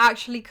 but if he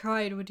actually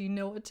cried, would you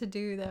know what to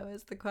do, though,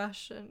 is the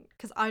question.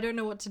 Because I don't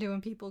know what to do when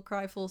people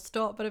cry, full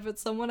stop. But if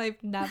it's someone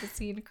I've never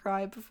seen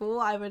cry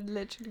before, I would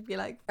literally be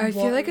like, I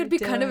feel like are I'd be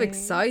you kind of doing?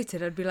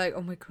 excited. I'd be like,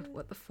 oh my god,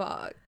 what the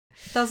fuck?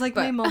 That's like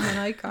my mom when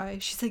I cry.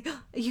 She's like,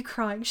 are you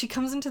crying? She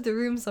comes into the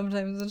room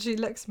sometimes and she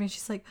looks at me and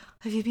she's like,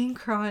 have you been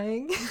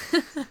crying?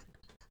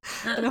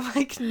 And I'm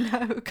like,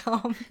 no,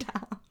 calm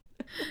down.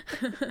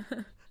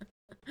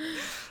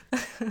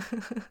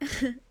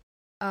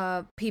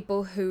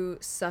 People who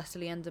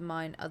subtly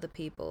undermine other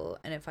people,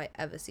 and if I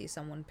ever see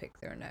someone pick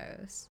their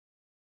nose.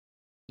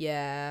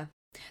 Yeah.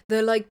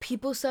 The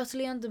people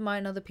subtly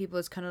undermine other people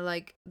is kind of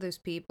like those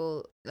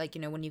people,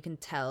 when you can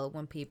tell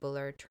when people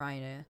are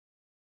trying to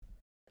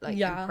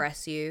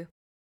impress you.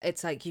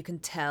 It's like you can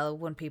tell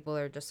when people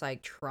are just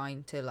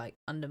trying to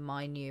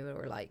undermine you,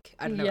 or I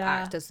don't know,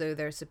 act as though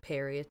they're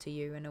superior to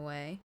you in a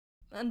way.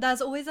 And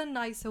there's always a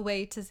nicer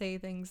way to say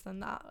things than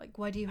that. Like,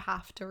 why do you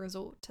have to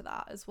resort to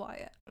that? Is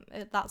why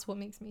that's what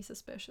makes me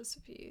suspicious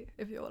of you,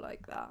 if you're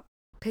like that.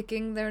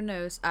 Picking their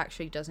nose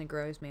actually doesn't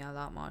gross me out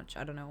that much.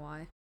 I don't know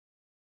why.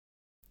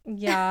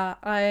 Yeah,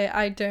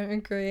 I don't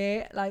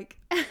agree.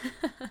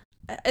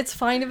 It's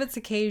fine if it's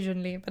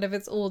occasionally, but if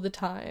it's all the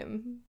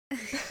time.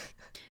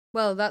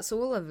 Well, that's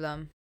all of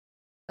them.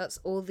 That's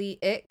all the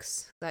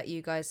icks that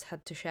you guys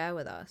had to share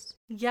with us.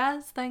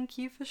 Yes, thank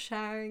you for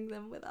sharing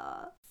them with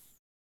us.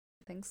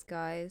 Thanks,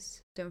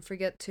 guys. Don't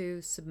forget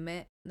to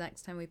submit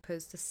next time we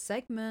post a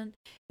segment.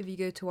 If you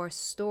go to our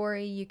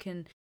story, you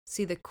can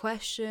see the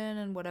question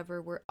and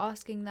whatever we're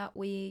asking that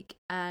week,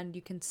 and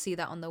you can see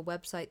that on the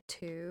website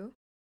too.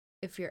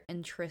 If you're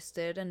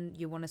interested and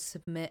you want to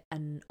submit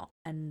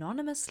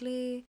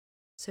anonymously,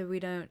 so we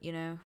don't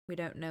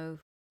know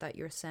that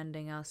you're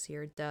sending us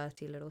your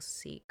dirty little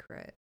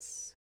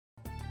secrets.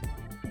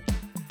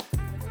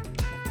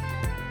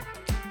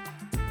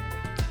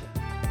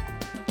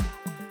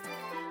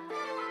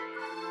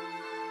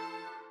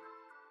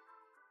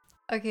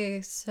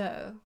 Okay,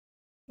 so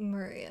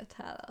Maria,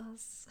 tell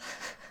us.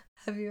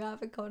 Have you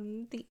ever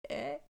gotten the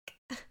ick?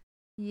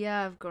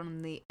 Yeah, I've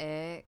gotten the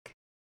ick.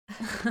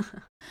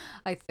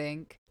 I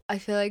think. I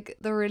feel like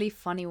the really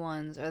funny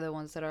ones are the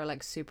ones that are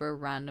super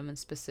random and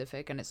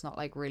specific, and it's not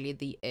really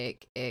the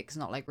ick. It's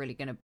not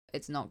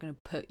it's not gonna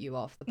put you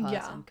off the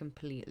person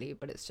completely,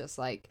 but it's just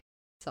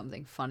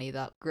something funny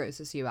that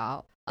grosses you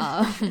out.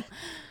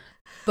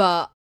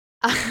 But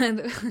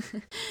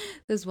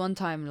there's one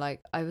time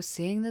I was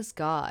seeing this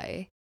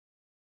guy,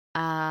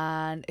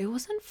 and it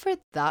wasn't for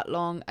that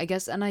long, I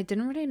guess, and I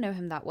didn't really know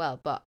him that well,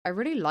 but I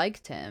really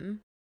liked him.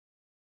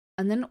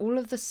 And then all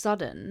of a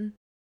sudden,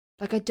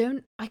 I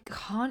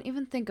can't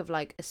even think of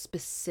a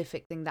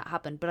specific thing that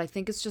happened, but I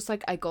think it's just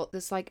I got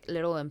this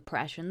little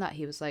impression that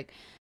he was a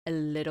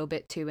little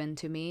bit too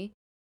into me,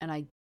 and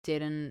I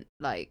did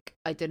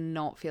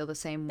not feel the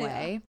same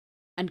way. Yeah.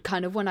 And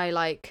kind of when I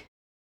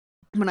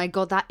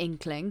got that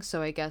inkling,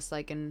 so I guess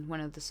in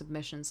one of the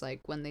submissions,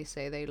 when they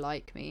say they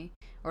like me,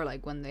 or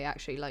when they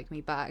actually like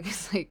me back,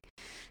 it's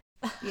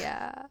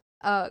yeah.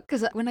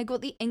 Because when I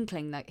got the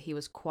inkling that he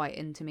was quite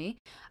into me,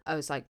 I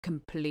was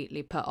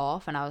completely put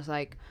off, and I was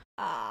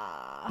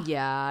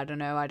yeah, I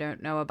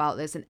don't know about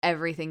this, and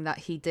everything that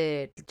he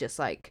did just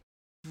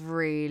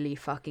really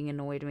fucking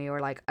annoyed me, or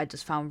I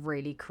just found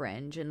really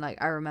cringe. And I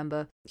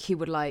remember he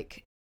would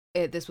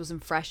this was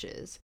in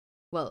Freshers,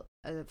 well,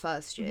 the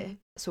first year, mm-hmm.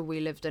 So we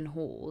lived in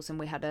halls and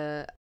we had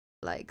a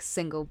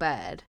single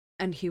bed,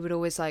 and he would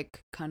always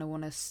kind of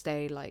want to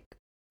stay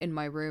in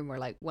my room, or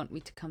want me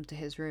to come to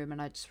his room, and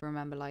I just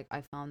remember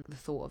I found the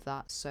thought of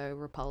that so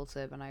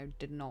repulsive, and I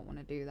did not want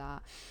to do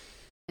that,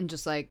 and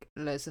just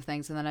loads of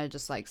things. And then I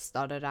just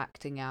started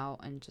acting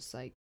out and just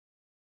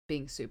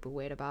being super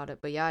weird about it.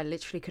 But yeah, I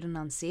literally couldn't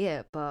unsee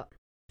it. But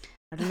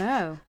I don't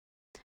know,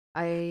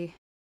 I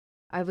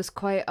was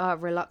quite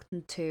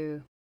reluctant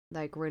to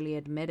really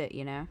admit it,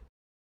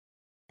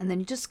 and then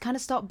you just kind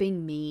of start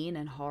being mean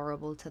and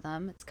horrible to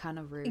them. It's kind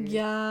of rude.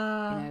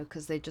 Yeah.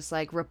 Because they just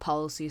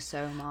repulse you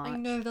so much. I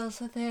know, that's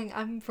the thing.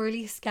 I'm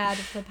really scared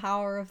of the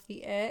power of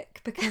the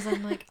ick, because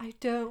I'm I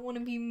don't want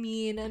to be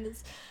mean. And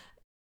it's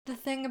the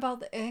thing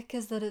about the ick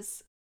is that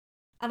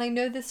And I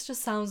know this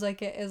just sounds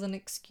like it is an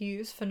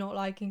excuse for not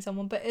liking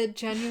someone, but it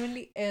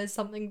genuinely is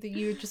something that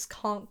you just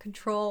can't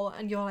control.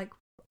 And you're like,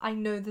 I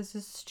know this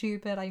is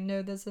stupid. I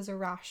know this is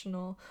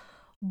irrational.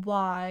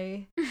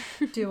 Why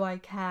do I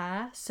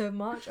care so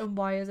much? And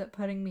why is it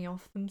putting me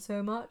off them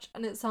so much?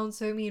 And it sounds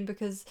so mean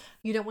because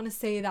you don't want to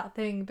say that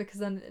thing, because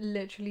then it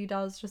literally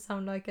does just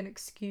sound like an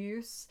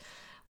excuse.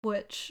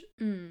 Which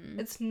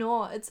it's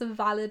not. It's a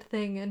valid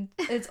thing, and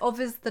it's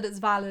obvious that it's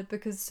valid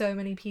because so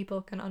many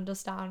people can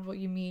understand what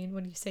you mean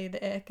when you say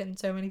the ick, and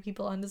so many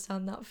people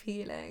understand that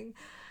feeling.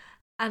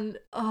 And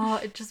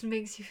it just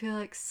makes you feel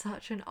like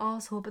such an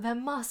asshole. But there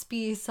must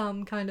be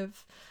some kind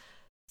of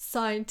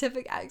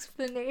scientific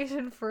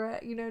explanation for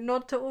it, you know,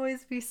 not to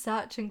always be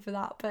searching for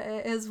that, but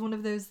it is one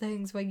of those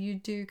things where you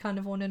do kind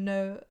of want to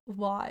know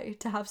why,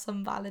 to have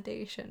some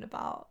validation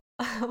about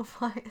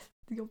why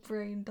your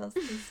brain does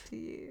this to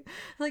you.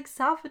 Like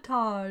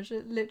sabotage.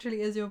 It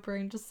literally is your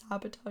brain just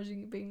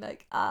sabotaging you, being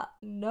like,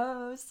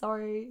 no,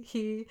 sorry,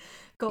 he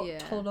got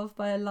told off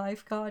by a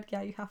lifeguard.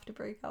 Yeah, you have to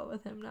break up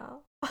with him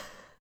now.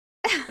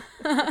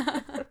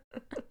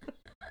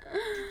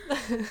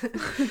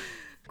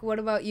 What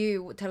about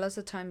you? Tell us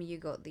a time you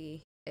got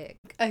the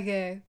ick.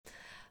 Okay,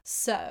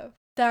 so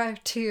there are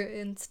 2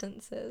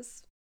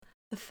 instances.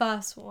 The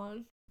first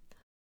one,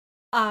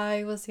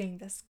 I was seeing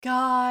this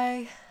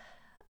guy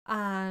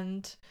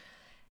and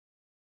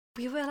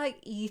we were like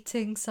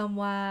eating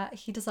somewhere.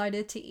 He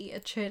decided to eat a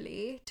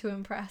chili to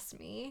impress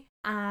me,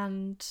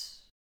 and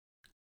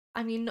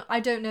I mean, I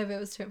don't know if it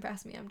was to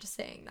impress me. I'm just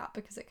saying that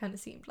because it kind of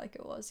seemed like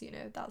it was, you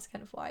know, that's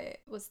kind of why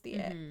it was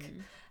the ick.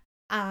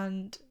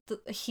 And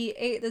he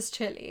ate this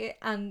chili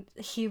and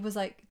he was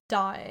like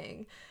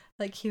dying.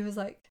 Like he was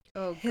like,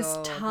 his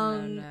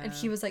tongue, and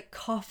he was like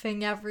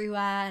coughing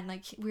everywhere, and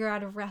like we were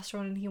at a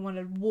restaurant and he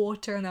wanted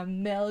water and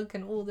then milk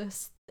and all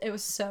this. It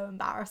was so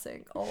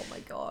embarrassing. Oh my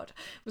god,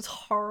 it was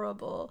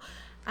horrible.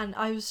 And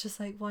I was just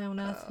like, why on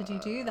earth would you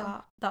do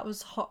that? That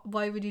was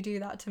why would you do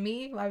that to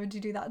me? Why would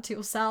you do that to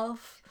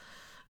yourself?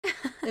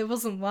 It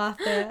wasn't worth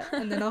it.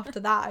 And then after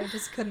that, I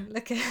just couldn't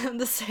look at him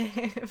the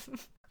same.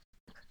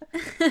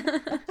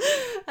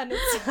 And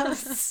it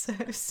sounds so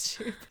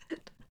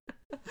stupid.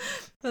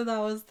 But that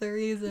was the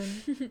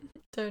reason.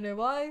 Don't know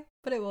why,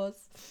 but it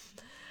was.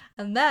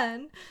 And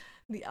then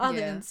the other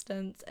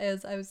instance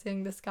is I was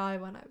seeing this guy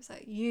when I was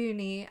at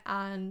uni,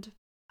 and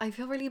I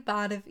feel really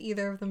bad if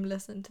either of them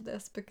listen to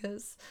this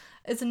because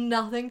it's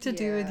nothing to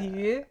do with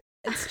you.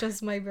 It's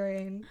just my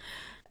brain.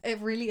 It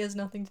really is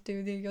nothing to do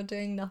with you. You're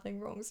doing nothing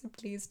wrong, so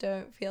please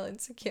don't feel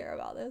insecure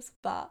about this.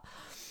 But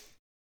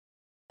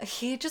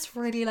he just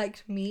really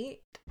liked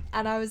meat,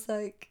 and I was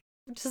like,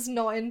 just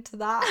not into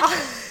that.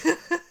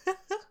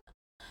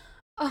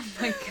 Oh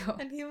my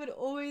god. And he would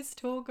always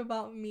talk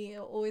about meat,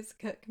 or always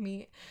cook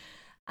meat,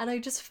 and I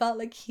just felt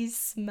like he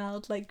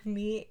smelled like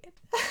meat.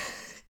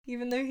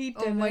 Even though he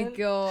didn't. Oh my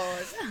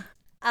god.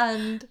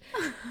 And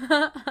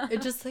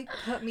it just like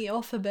put me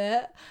off a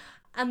bit.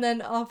 And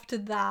then after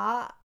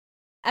that,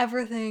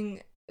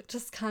 everything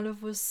just kind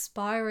of was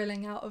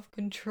spiraling out of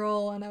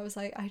control, and I was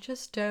like, I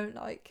just don't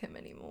like him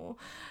anymore.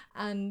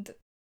 And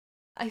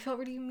I felt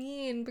really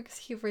mean because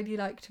he really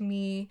liked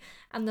me.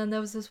 And then there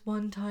was this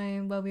one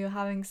time where we were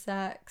having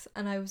sex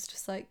and I was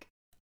just like,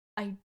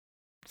 I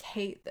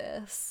hate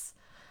this.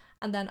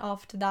 And then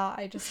after that,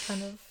 I just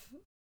kind of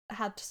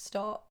had to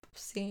stop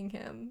seeing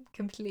him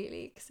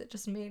completely because it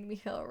just made me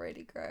feel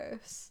really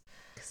gross.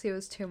 Because he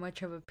was too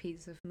much of a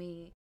piece of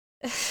meat.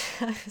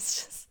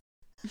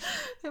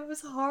 It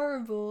was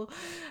horrible.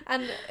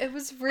 And it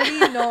was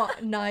really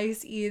not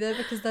nice either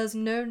because there's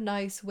no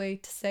nice way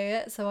to say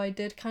it. So I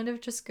did kind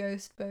of just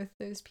ghost both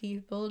those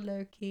people,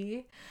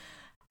 low-key.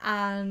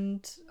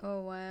 And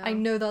oh wow, I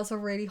know that's a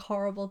really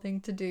horrible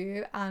thing to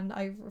do, and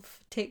I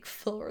take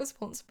full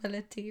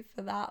responsibility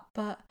for that.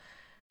 But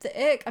the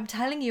ick, I'm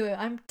telling you,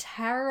 I'm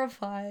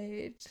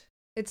terrified.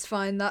 It's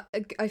fine. That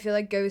I feel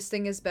like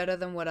ghosting is better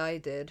than what I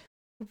did.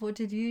 What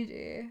did you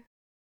do?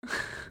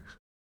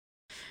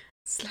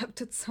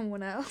 Slept with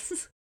someone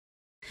else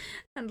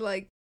and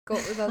like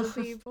got with other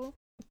people.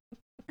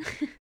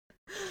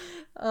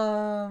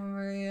 Oh,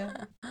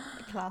 Maria.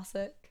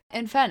 Classic.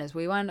 In fairness,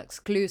 we weren't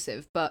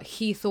exclusive, but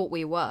he thought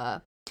we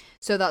were.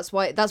 So that's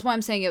why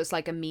I'm saying it was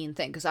like a mean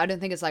thing, because I don't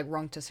think it's like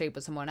wrong to sleep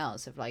with someone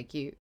else if like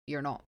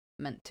you're not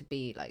meant to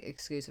be like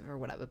exclusive or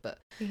whatever. But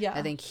yeah,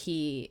 I think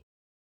he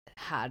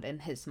had in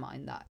his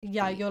mind that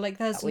you're like,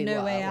 there's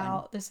no way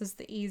out. This is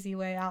the easy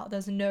way out.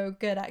 There's no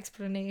good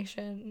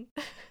explanation.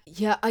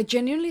 Yeah, I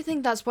genuinely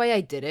think that's why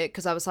I did it,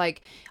 because I was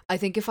like, I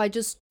think if I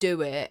just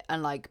do it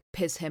and like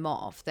piss him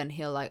off, then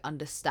he'll like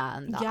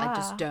understand that I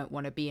just don't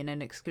want to be in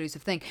an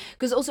exclusive thing.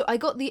 Because also I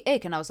got the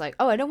ick and I was like,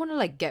 oh, I don't want to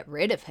like get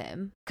rid of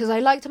him because I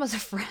liked him as a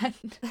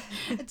friend.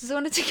 I just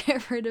wanted to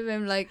get rid of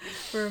him like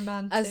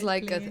romantically, as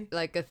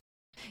like a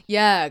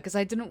yeah, because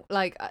I didn't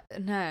like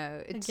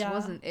no, it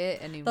wasn't it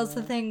anymore. That's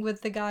the thing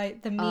with the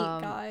meat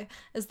guy,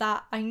 is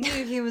that I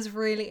knew he was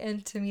really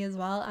into me as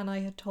well, and I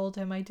had told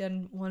him I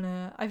didn't want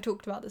to. I've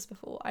talked about this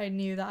before. I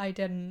knew that I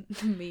didn't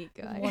the meat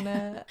guy want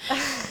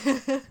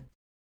to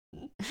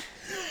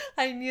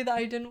I knew that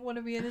I didn't want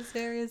to be in a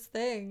serious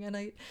thing,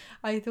 and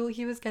I thought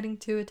he was getting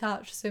too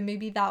attached. So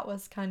maybe that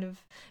was kind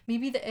of,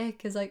 maybe the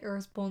ick is like a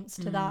response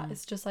to that.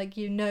 It's just like,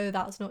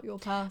 that's not your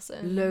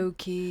person. Low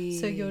key.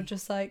 So you're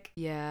just like,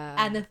 yeah,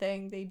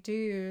 anything they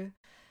do,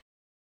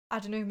 I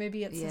don't know,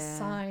 maybe it's a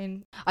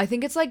sign. I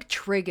think it's like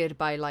triggered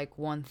by like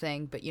one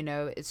thing, but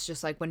it's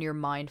just like when your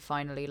mind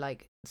finally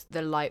like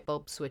the light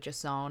bulb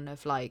switches on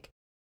of like,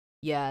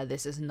 yeah,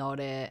 this is not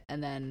it,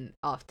 and then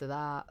after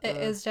that it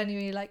is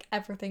genuinely like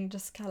everything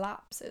just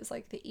collapses,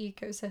 like the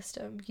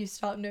ecosystem. You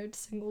start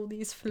noticing all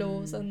these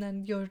flaws, and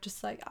then you're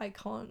just like, I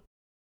can't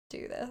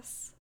do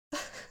this.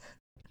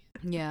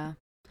 Yeah,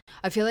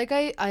 I feel like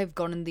I've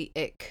gotten the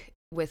ick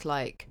with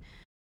like,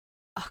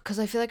 because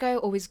I feel like I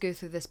always go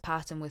through this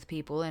pattern with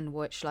people in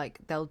which like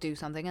they'll do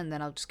something and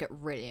then I'll just get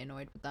really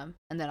annoyed with them,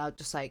 and then I'll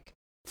just like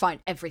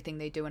find everything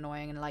they do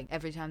annoying, and like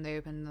every time they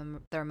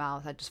open their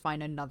mouth I just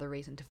find another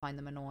reason to find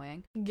them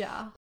annoying.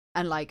 Yeah.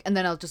 And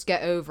then I'll just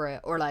get over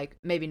it, or like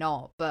maybe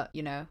not, but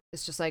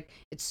it's just like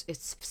it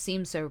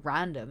seems so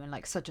random and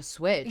like such a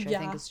switch. I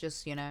think it's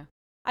just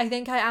I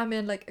think I am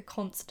in like a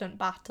constant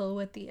battle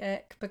with the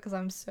ick because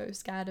I'm so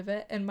scared of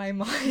it in my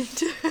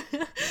mind.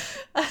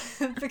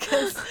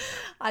 Because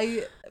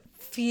I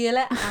feel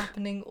it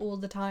happening all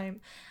the time,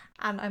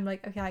 and I'm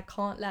like, okay, I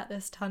can't let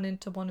this turn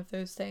into one of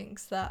those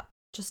things that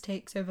just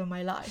takes over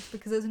my life,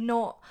 because it's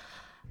not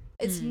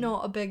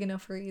a big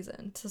enough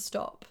reason to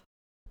stop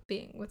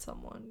being with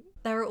someone.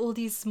 There are all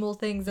these small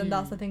things, and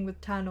that's the thing with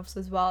turn-offs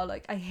as well.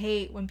 Like, I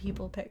hate when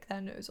people pick their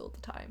nose all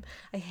the time.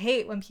 I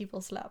hate when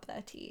people slurp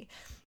their tea.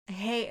 I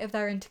hate if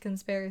they're into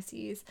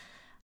conspiracies.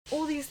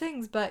 All these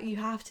things, but you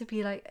have to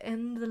be like,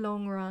 in the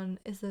long run,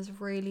 is this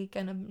really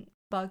gonna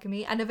bug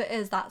me? And if it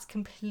is, that's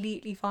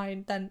completely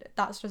fine. Then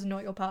that's just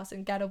not your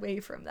person. Get away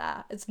from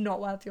that. It's not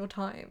worth your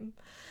time.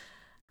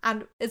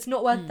 And it's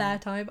not worth their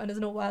time, and it's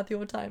not worth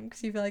your time,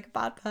 because you feel like a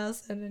bad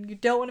person and you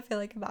don't want to feel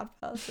like a bad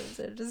person,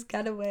 so just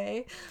get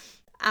away.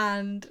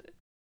 And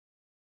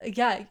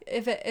yeah,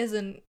 if it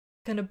isn't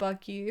gonna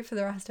bug you for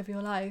the rest of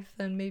your life,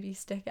 then maybe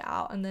stick it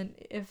out, and then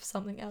if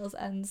something else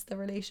ends the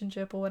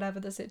relationship or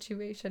whatever the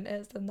situation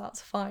is, then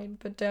that's fine,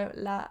 but don't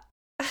let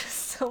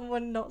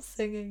someone not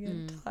singing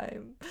in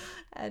time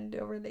end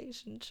your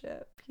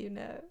relationship.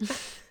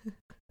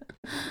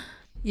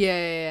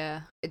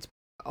 Yeah. It's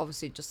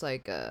obviously just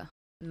like a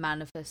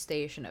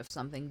manifestation of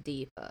something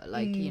deeper,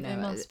 like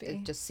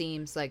it just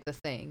seems like the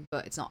thing,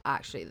 but it's not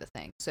actually the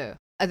thing. So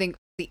I think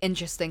the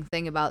interesting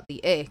thing about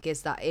the ick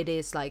is that it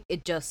is like,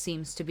 it just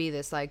seems to be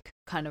this like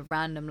kind of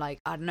random, like,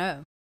 I don't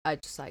know, I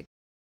just like,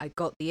 I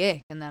got the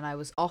ick and then I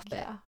was off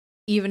it,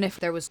 even if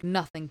there was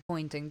nothing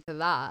pointing to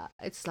that.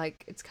 It's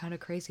like, it's kind of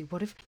crazy.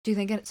 Do you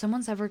think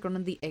someone's ever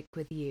gotten the ick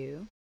with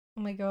you?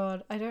 Oh my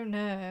god, I don't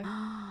know.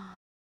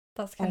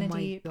 That's kind of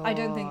deep. God. I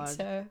don't think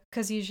so,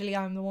 because usually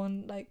I'm the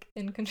one like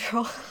in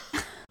control.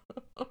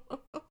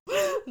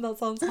 That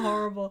sounds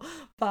horrible,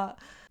 but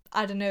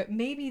I don't know.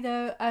 Maybe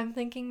though, I'm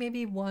thinking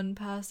maybe one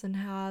person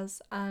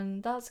has,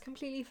 and that's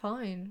completely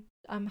fine.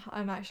 I'm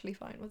actually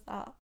fine with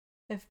that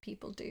if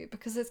people do,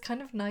 because it's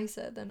kind of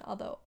nicer than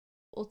other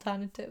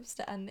alternatives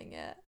to ending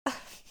it.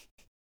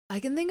 I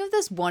can think of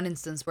this one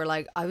instance where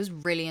like I was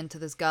really into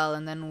this girl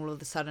and then all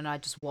of a sudden I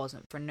just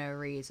wasn't for no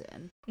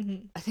reason.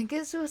 I think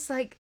it was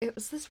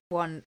this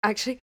one,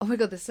 actually, oh my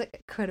god, this is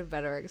like quite a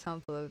better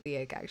example of the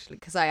ick actually,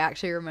 because I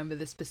actually remember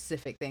the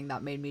specific thing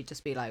that made me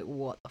just be like,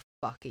 what the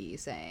fuck are you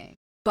saying?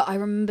 But I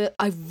remember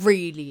I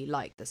really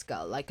liked this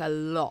girl, like a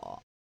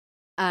lot,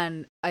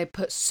 and I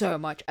put so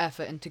much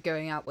effort into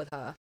going out with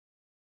her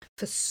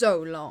for so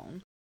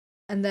long,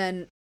 and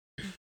then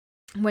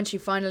when she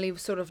finally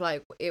sort of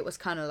like, it was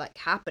kind of like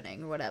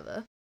happening or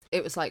whatever,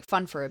 it was like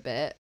fun for a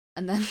bit,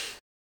 and then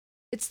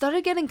it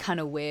started getting kind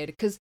of weird,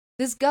 because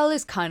this girl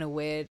is kind of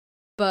weird,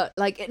 but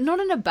like not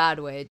in a bad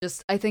way,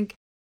 just I think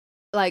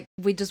like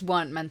we just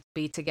weren't meant to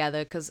be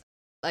together, because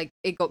like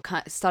it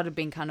started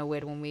being kind of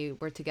weird when we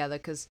were together,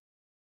 because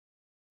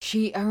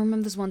I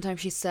remember this one time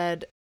she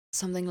said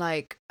something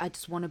like, I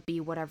just want to be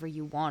whatever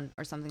you want,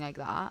 or something like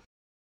that.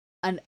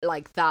 And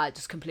like that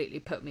just completely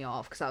put me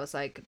off, because I was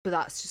like, but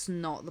that's just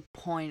not the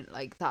point.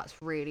 Like, that's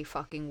really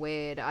fucking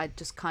weird. I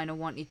just kind of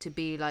want you to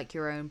be like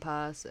your own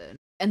person.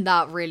 And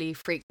that really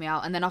freaked me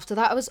out. And then after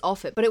that I was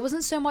off it. But it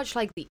wasn't so much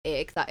like the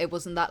ick, that it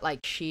wasn't that like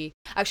she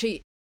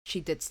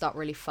did start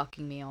really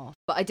fucking me off.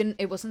 But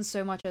it wasn't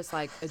so much as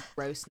like a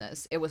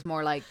grossness. It was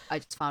more like I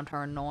just found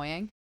her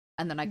annoying.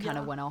 And then I kind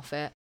of went off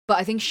it. But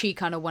I think she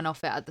kind of went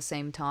off it at the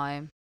same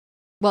time.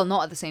 Well,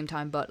 not at the same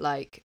time, but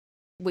like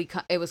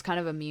it was kind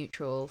of a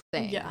mutual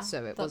thing.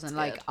 So it wasn't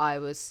like I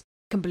was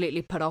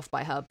completely put off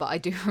by her. But I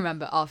do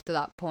remember after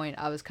that point,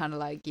 I was kind of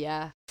like,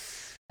 yeah,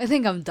 I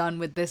think I'm done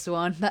with this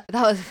one. That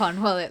was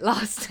fun while it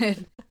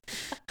lasted.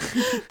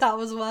 That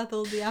was worth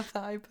all the effort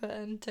I put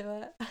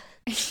into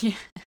it.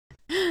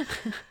 Yeah.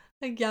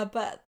 Yeah,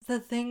 but the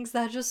things,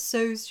 they're just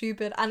so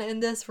stupid. And in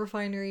this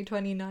Refinery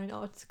 29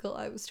 article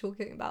I was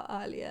talking about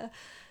earlier,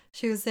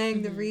 she was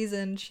saying the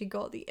reason she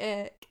got the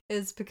ick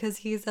is because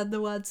he said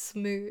the word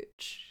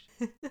smooch.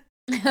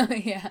 Oh,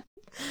 yeah.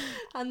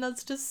 And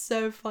that's just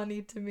so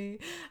funny to me.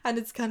 And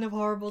it's kind of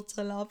horrible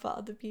to laugh at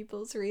other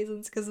people's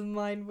reasons because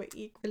mine were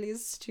equally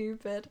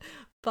stupid.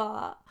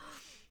 But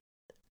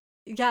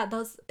yeah,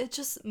 it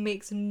just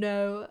makes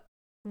no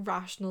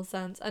rational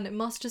sense. And it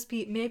must just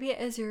be, maybe it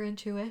is your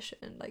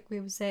intuition, like we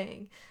were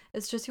saying.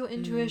 It's just your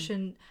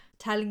intuition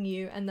telling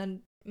you and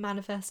then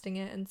manifesting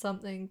it in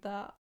something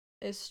that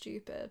is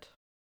stupid.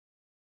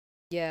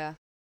 Yeah.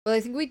 Well, I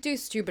think we do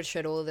stupid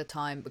shit all the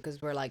time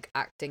because we're like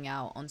acting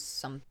out on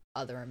some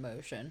other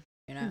emotion,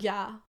 you know?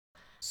 Yeah.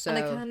 So,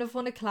 and I kind of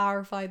want to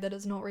clarify that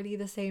it's not really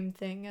the same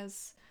thing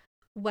as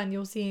when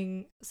you're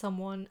seeing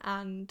someone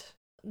and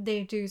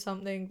they do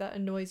something that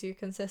annoys you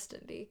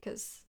consistently,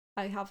 because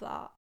I have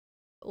that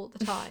all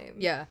the time.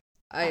 yeah,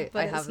 I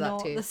have that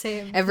too. The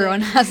same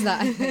Everyone thing. has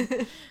that, I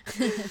think.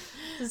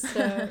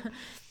 So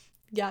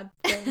yeah,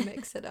 don't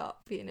mix it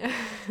up, you know.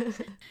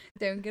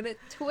 Don't get it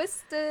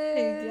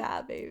twisted.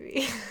 Yeah,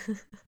 baby.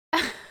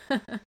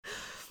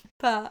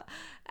 But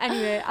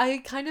anyway, I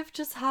kind of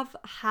just have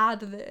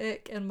had the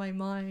ick in my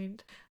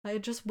mind. Like,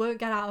 it just won't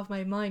get out of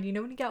my mind. You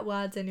know when you get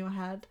words in your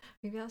head?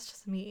 Maybe that's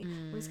just me.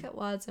 I always get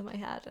words in my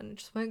head and it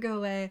just won't go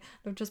away.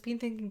 I've just been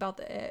thinking about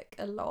the ick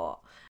a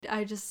lot.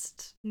 I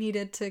just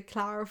needed to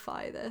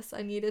clarify this.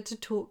 I needed to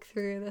talk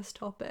through this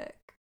topic.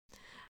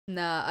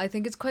 Nah, I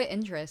think it's quite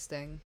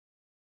interesting.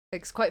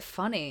 It's quite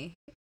funny.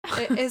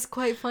 It is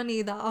quite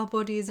funny that our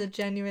bodies are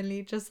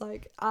genuinely just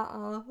like,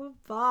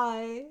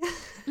 bye.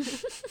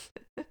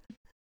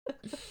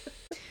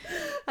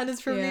 And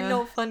it's probably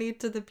not funny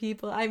to the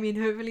people. I mean,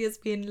 hopefully it's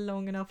been a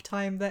long enough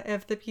time that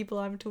if the people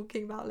I'm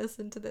talking about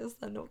listen to this,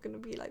 they're not going to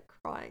be like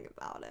crying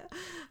about it.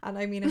 And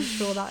I mean, I'm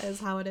sure that is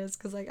how it is,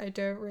 because like I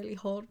don't really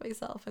hold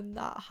myself in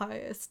that high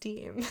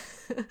esteem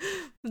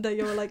that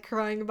you're like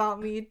crying about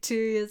me 2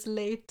 years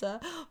later.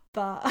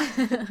 But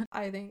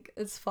I think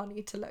it's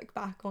funny to look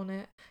back on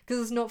it,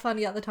 because it's not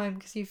funny at the time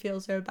because you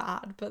feel so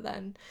bad, but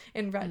then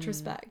in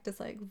retrospect it's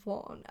like,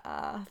 what on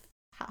earth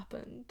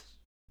happened?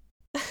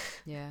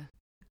 Yeah.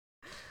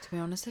 To be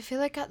honest, I feel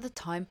like at the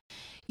time,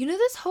 you know,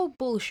 this whole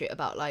bullshit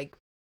about like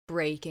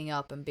breaking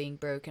up and being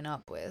broken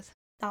up with.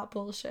 That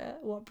bullshit.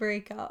 What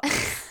breakup?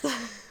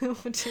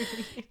 What do you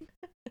mean?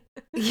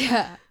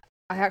 Yeah.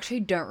 I actually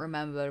don't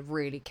remember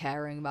really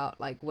caring about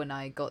like when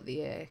I got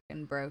the ick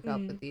and broke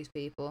up with these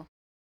people.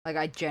 Like,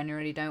 I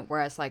genuinely don't.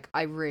 Whereas like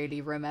I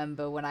really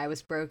remember when I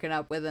was broken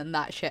up with and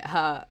that shit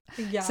hurt.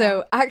 Yeah.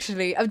 So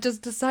actually, I've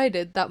just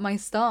decided that my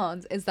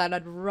stance is that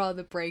I'd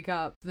rather break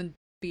up than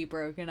be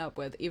broken up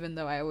with, even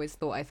though I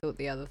thought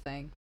the other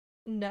thing.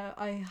 No,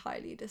 I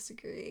highly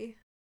disagree.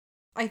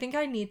 I think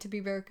I need to be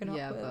broken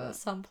up with at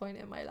some point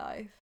in my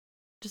life.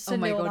 Just to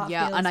know what that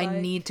feels and like. I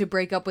need to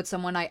break up with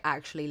someone I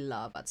actually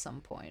love at some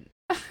point.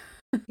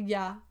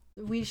 Yeah,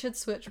 we should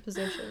switch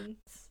positions.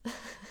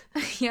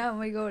 Yeah, oh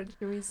my god,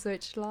 should we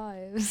switch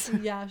lives?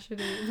 Yeah, should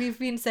we? We've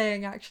been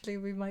saying actually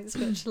we might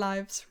switch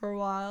lives for a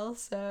while,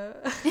 so...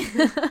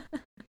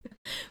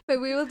 But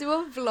we will do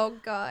a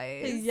vlog,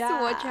 guys.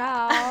 Yeah. Watch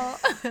out.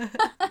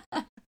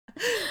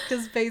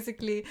 Because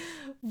basically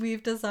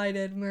we've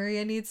decided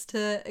Maria needs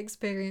to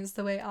experience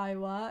the way I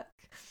work,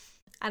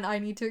 and I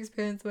need to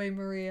experience the way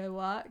Maria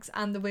works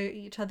and the way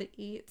each other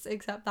eats,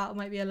 except that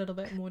might be a little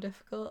bit more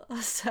difficult.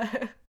 So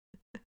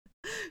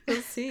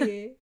we'll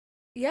see.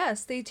 Yeah,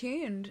 stay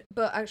tuned.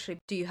 But actually,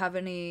 do you have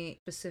any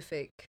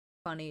specific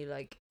funny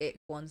like ick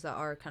ones that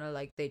are kind of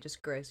like they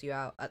just gross you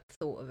out at the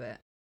thought of it?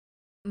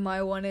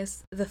 My one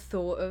is the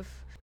thought of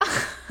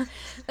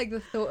like the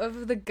thought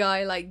of the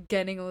guy like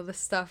getting all the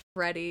stuff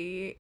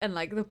ready and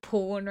like the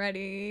porn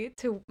ready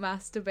to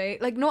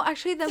masturbate. Like, not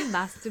actually them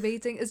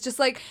masturbating, it's just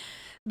like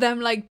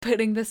them like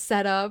putting the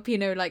setup, you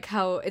know, like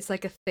how it's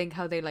like a thing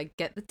how they like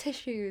get the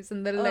tissues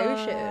and the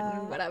lotion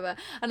and whatever.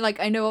 And like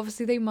I know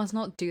obviously they must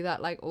not do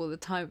that like all the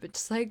time, but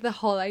just like the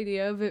whole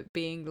idea of it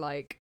being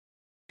like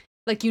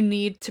you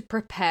need to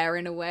prepare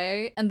in a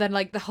way, and then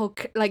like the whole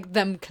like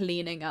them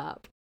cleaning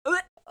up.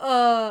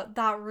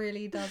 That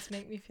really does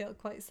make me feel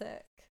quite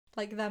sick.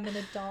 Like them in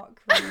a dark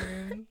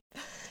room.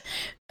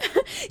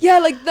 Yeah,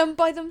 like them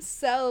by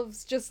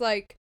themselves, just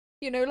like,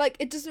 you know, like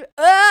it just like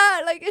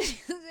it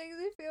just makes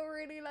me feel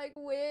really like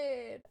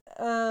weird.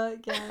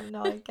 Yeah,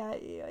 no, I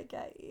get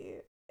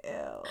you.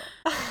 Ew.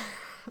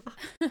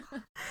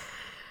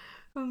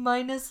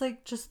 Mine is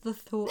like just the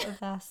thought of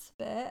their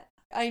spit.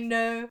 I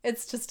know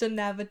it's just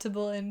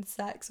inevitable in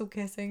sex or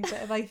kissing, but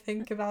if I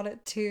think about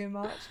it too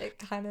much, it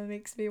kind of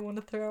makes me want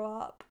to throw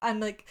up. And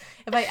like,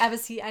 if I ever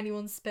see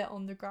anyone spit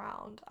on the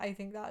ground, I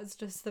think that is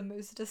just the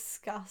most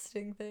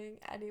disgusting thing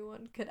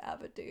anyone could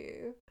ever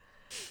do.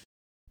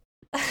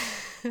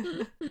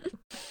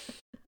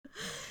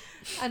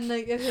 And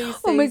like, if they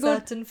say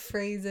certain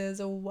phrases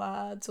or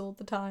words all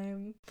the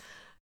time,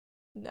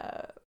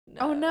 no.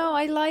 Oh no,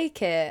 I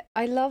like it.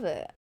 I love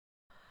it.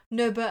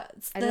 No,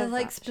 but they're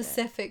like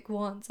specific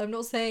ones. I'm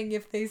not saying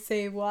if they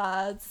say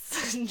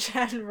words in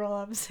general,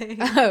 I'm saying...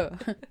 Oh,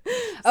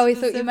 I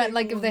thought you meant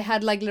like if they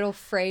had like little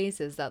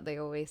phrases that they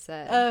always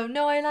said. Oh,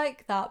 no, I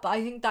like that, but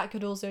I think that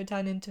could also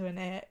turn into an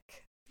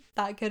ick.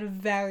 that could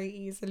very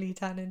easily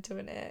turn into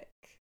an ick.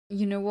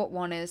 You know what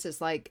one is?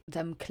 It's like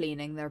them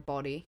cleaning their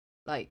body,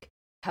 like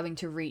having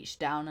to reach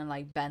down and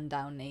like bend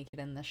down naked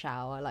in the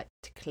shower, like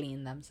to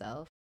clean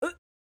themselves.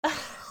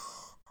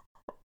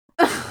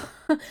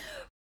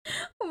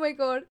 Oh my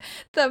god,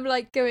 them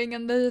like going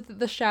in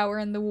the shower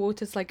and the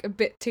water's like a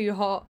bit too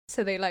hot,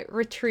 so they like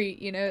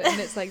retreat, you know, and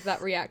it's like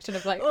that reaction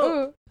of like,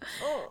 oh.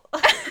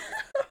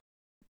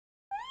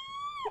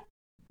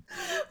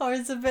 Or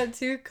it's a bit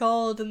too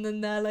cold and then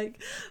they're like,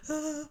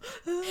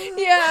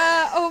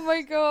 yeah, oh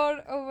my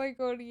god,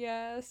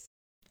 yes.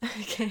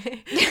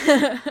 Okay.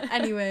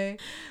 Anyway,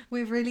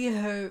 we really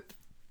hope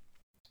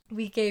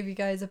we gave you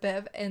guys a bit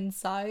of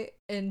insight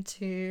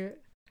into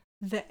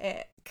the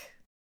ick.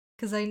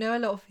 Because I know a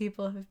lot of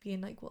people have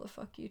been like, what the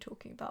fuck are you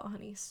talking about,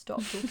 honey?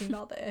 Stop talking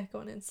about the ick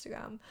on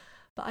Instagram.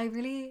 But I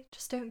really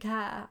just don't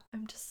care.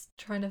 I'm just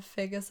trying to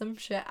figure some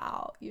shit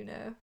out, you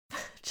know?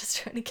 Just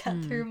trying to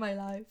get through my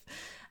life.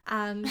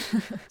 And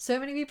so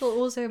many people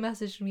also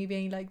messaged me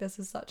being like, this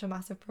is such a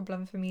massive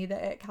problem for me.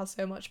 The ick has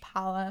so much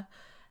power.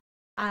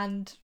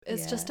 And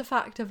it's just a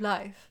fact of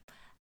life.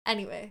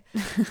 Anyway,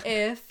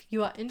 if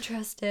you are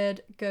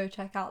interested, go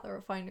check out the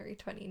Refinery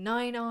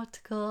 29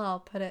 article. I'll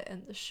put it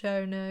in the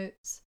show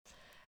notes.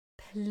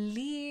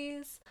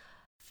 Please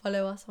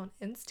follow us on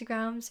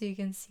Instagram so you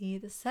can see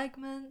the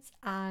segments,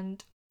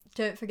 and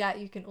don't forget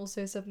you can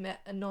also submit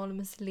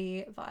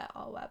anonymously via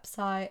our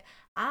website,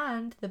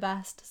 and the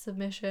best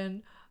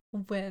submission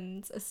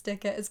wins a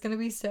sticker. It's going to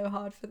be so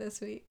hard for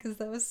this week because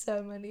there were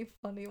so many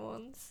funny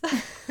ones.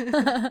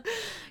 Yeah,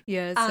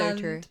 it's so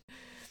true.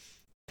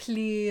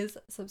 Please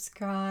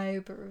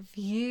subscribe,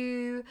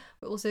 review.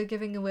 We're also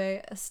giving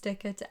away a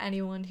sticker to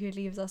anyone who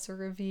leaves us a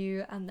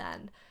review and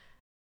then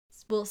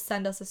will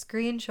send us a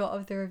screenshot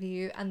of the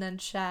review and then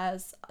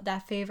shares their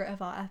favourite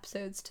of our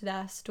episodes to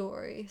their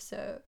story.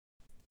 So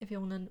if you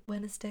want to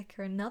win a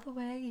sticker another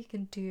way, you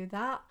can do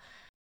that.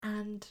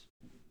 And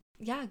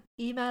yeah,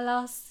 email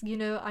us. You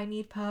know, I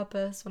need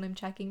purpose when I'm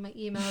checking my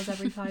emails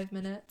every 5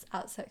 minutes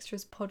at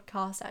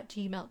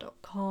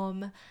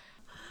sextraspodcast@gmail.com.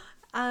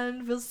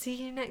 And we'll see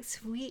you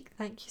next week.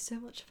 Thank you so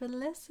much for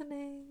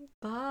listening.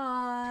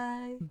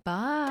 Bye.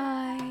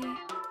 Bye.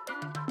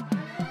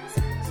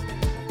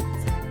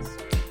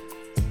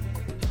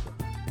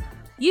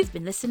 You've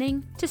been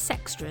listening to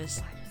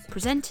Sextras,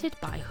 presented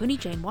by Honey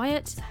Jane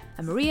Wyatt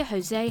and Maria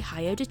Jose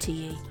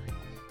Hayodatiyi.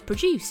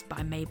 Produced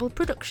by Mabel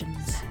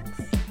Productions.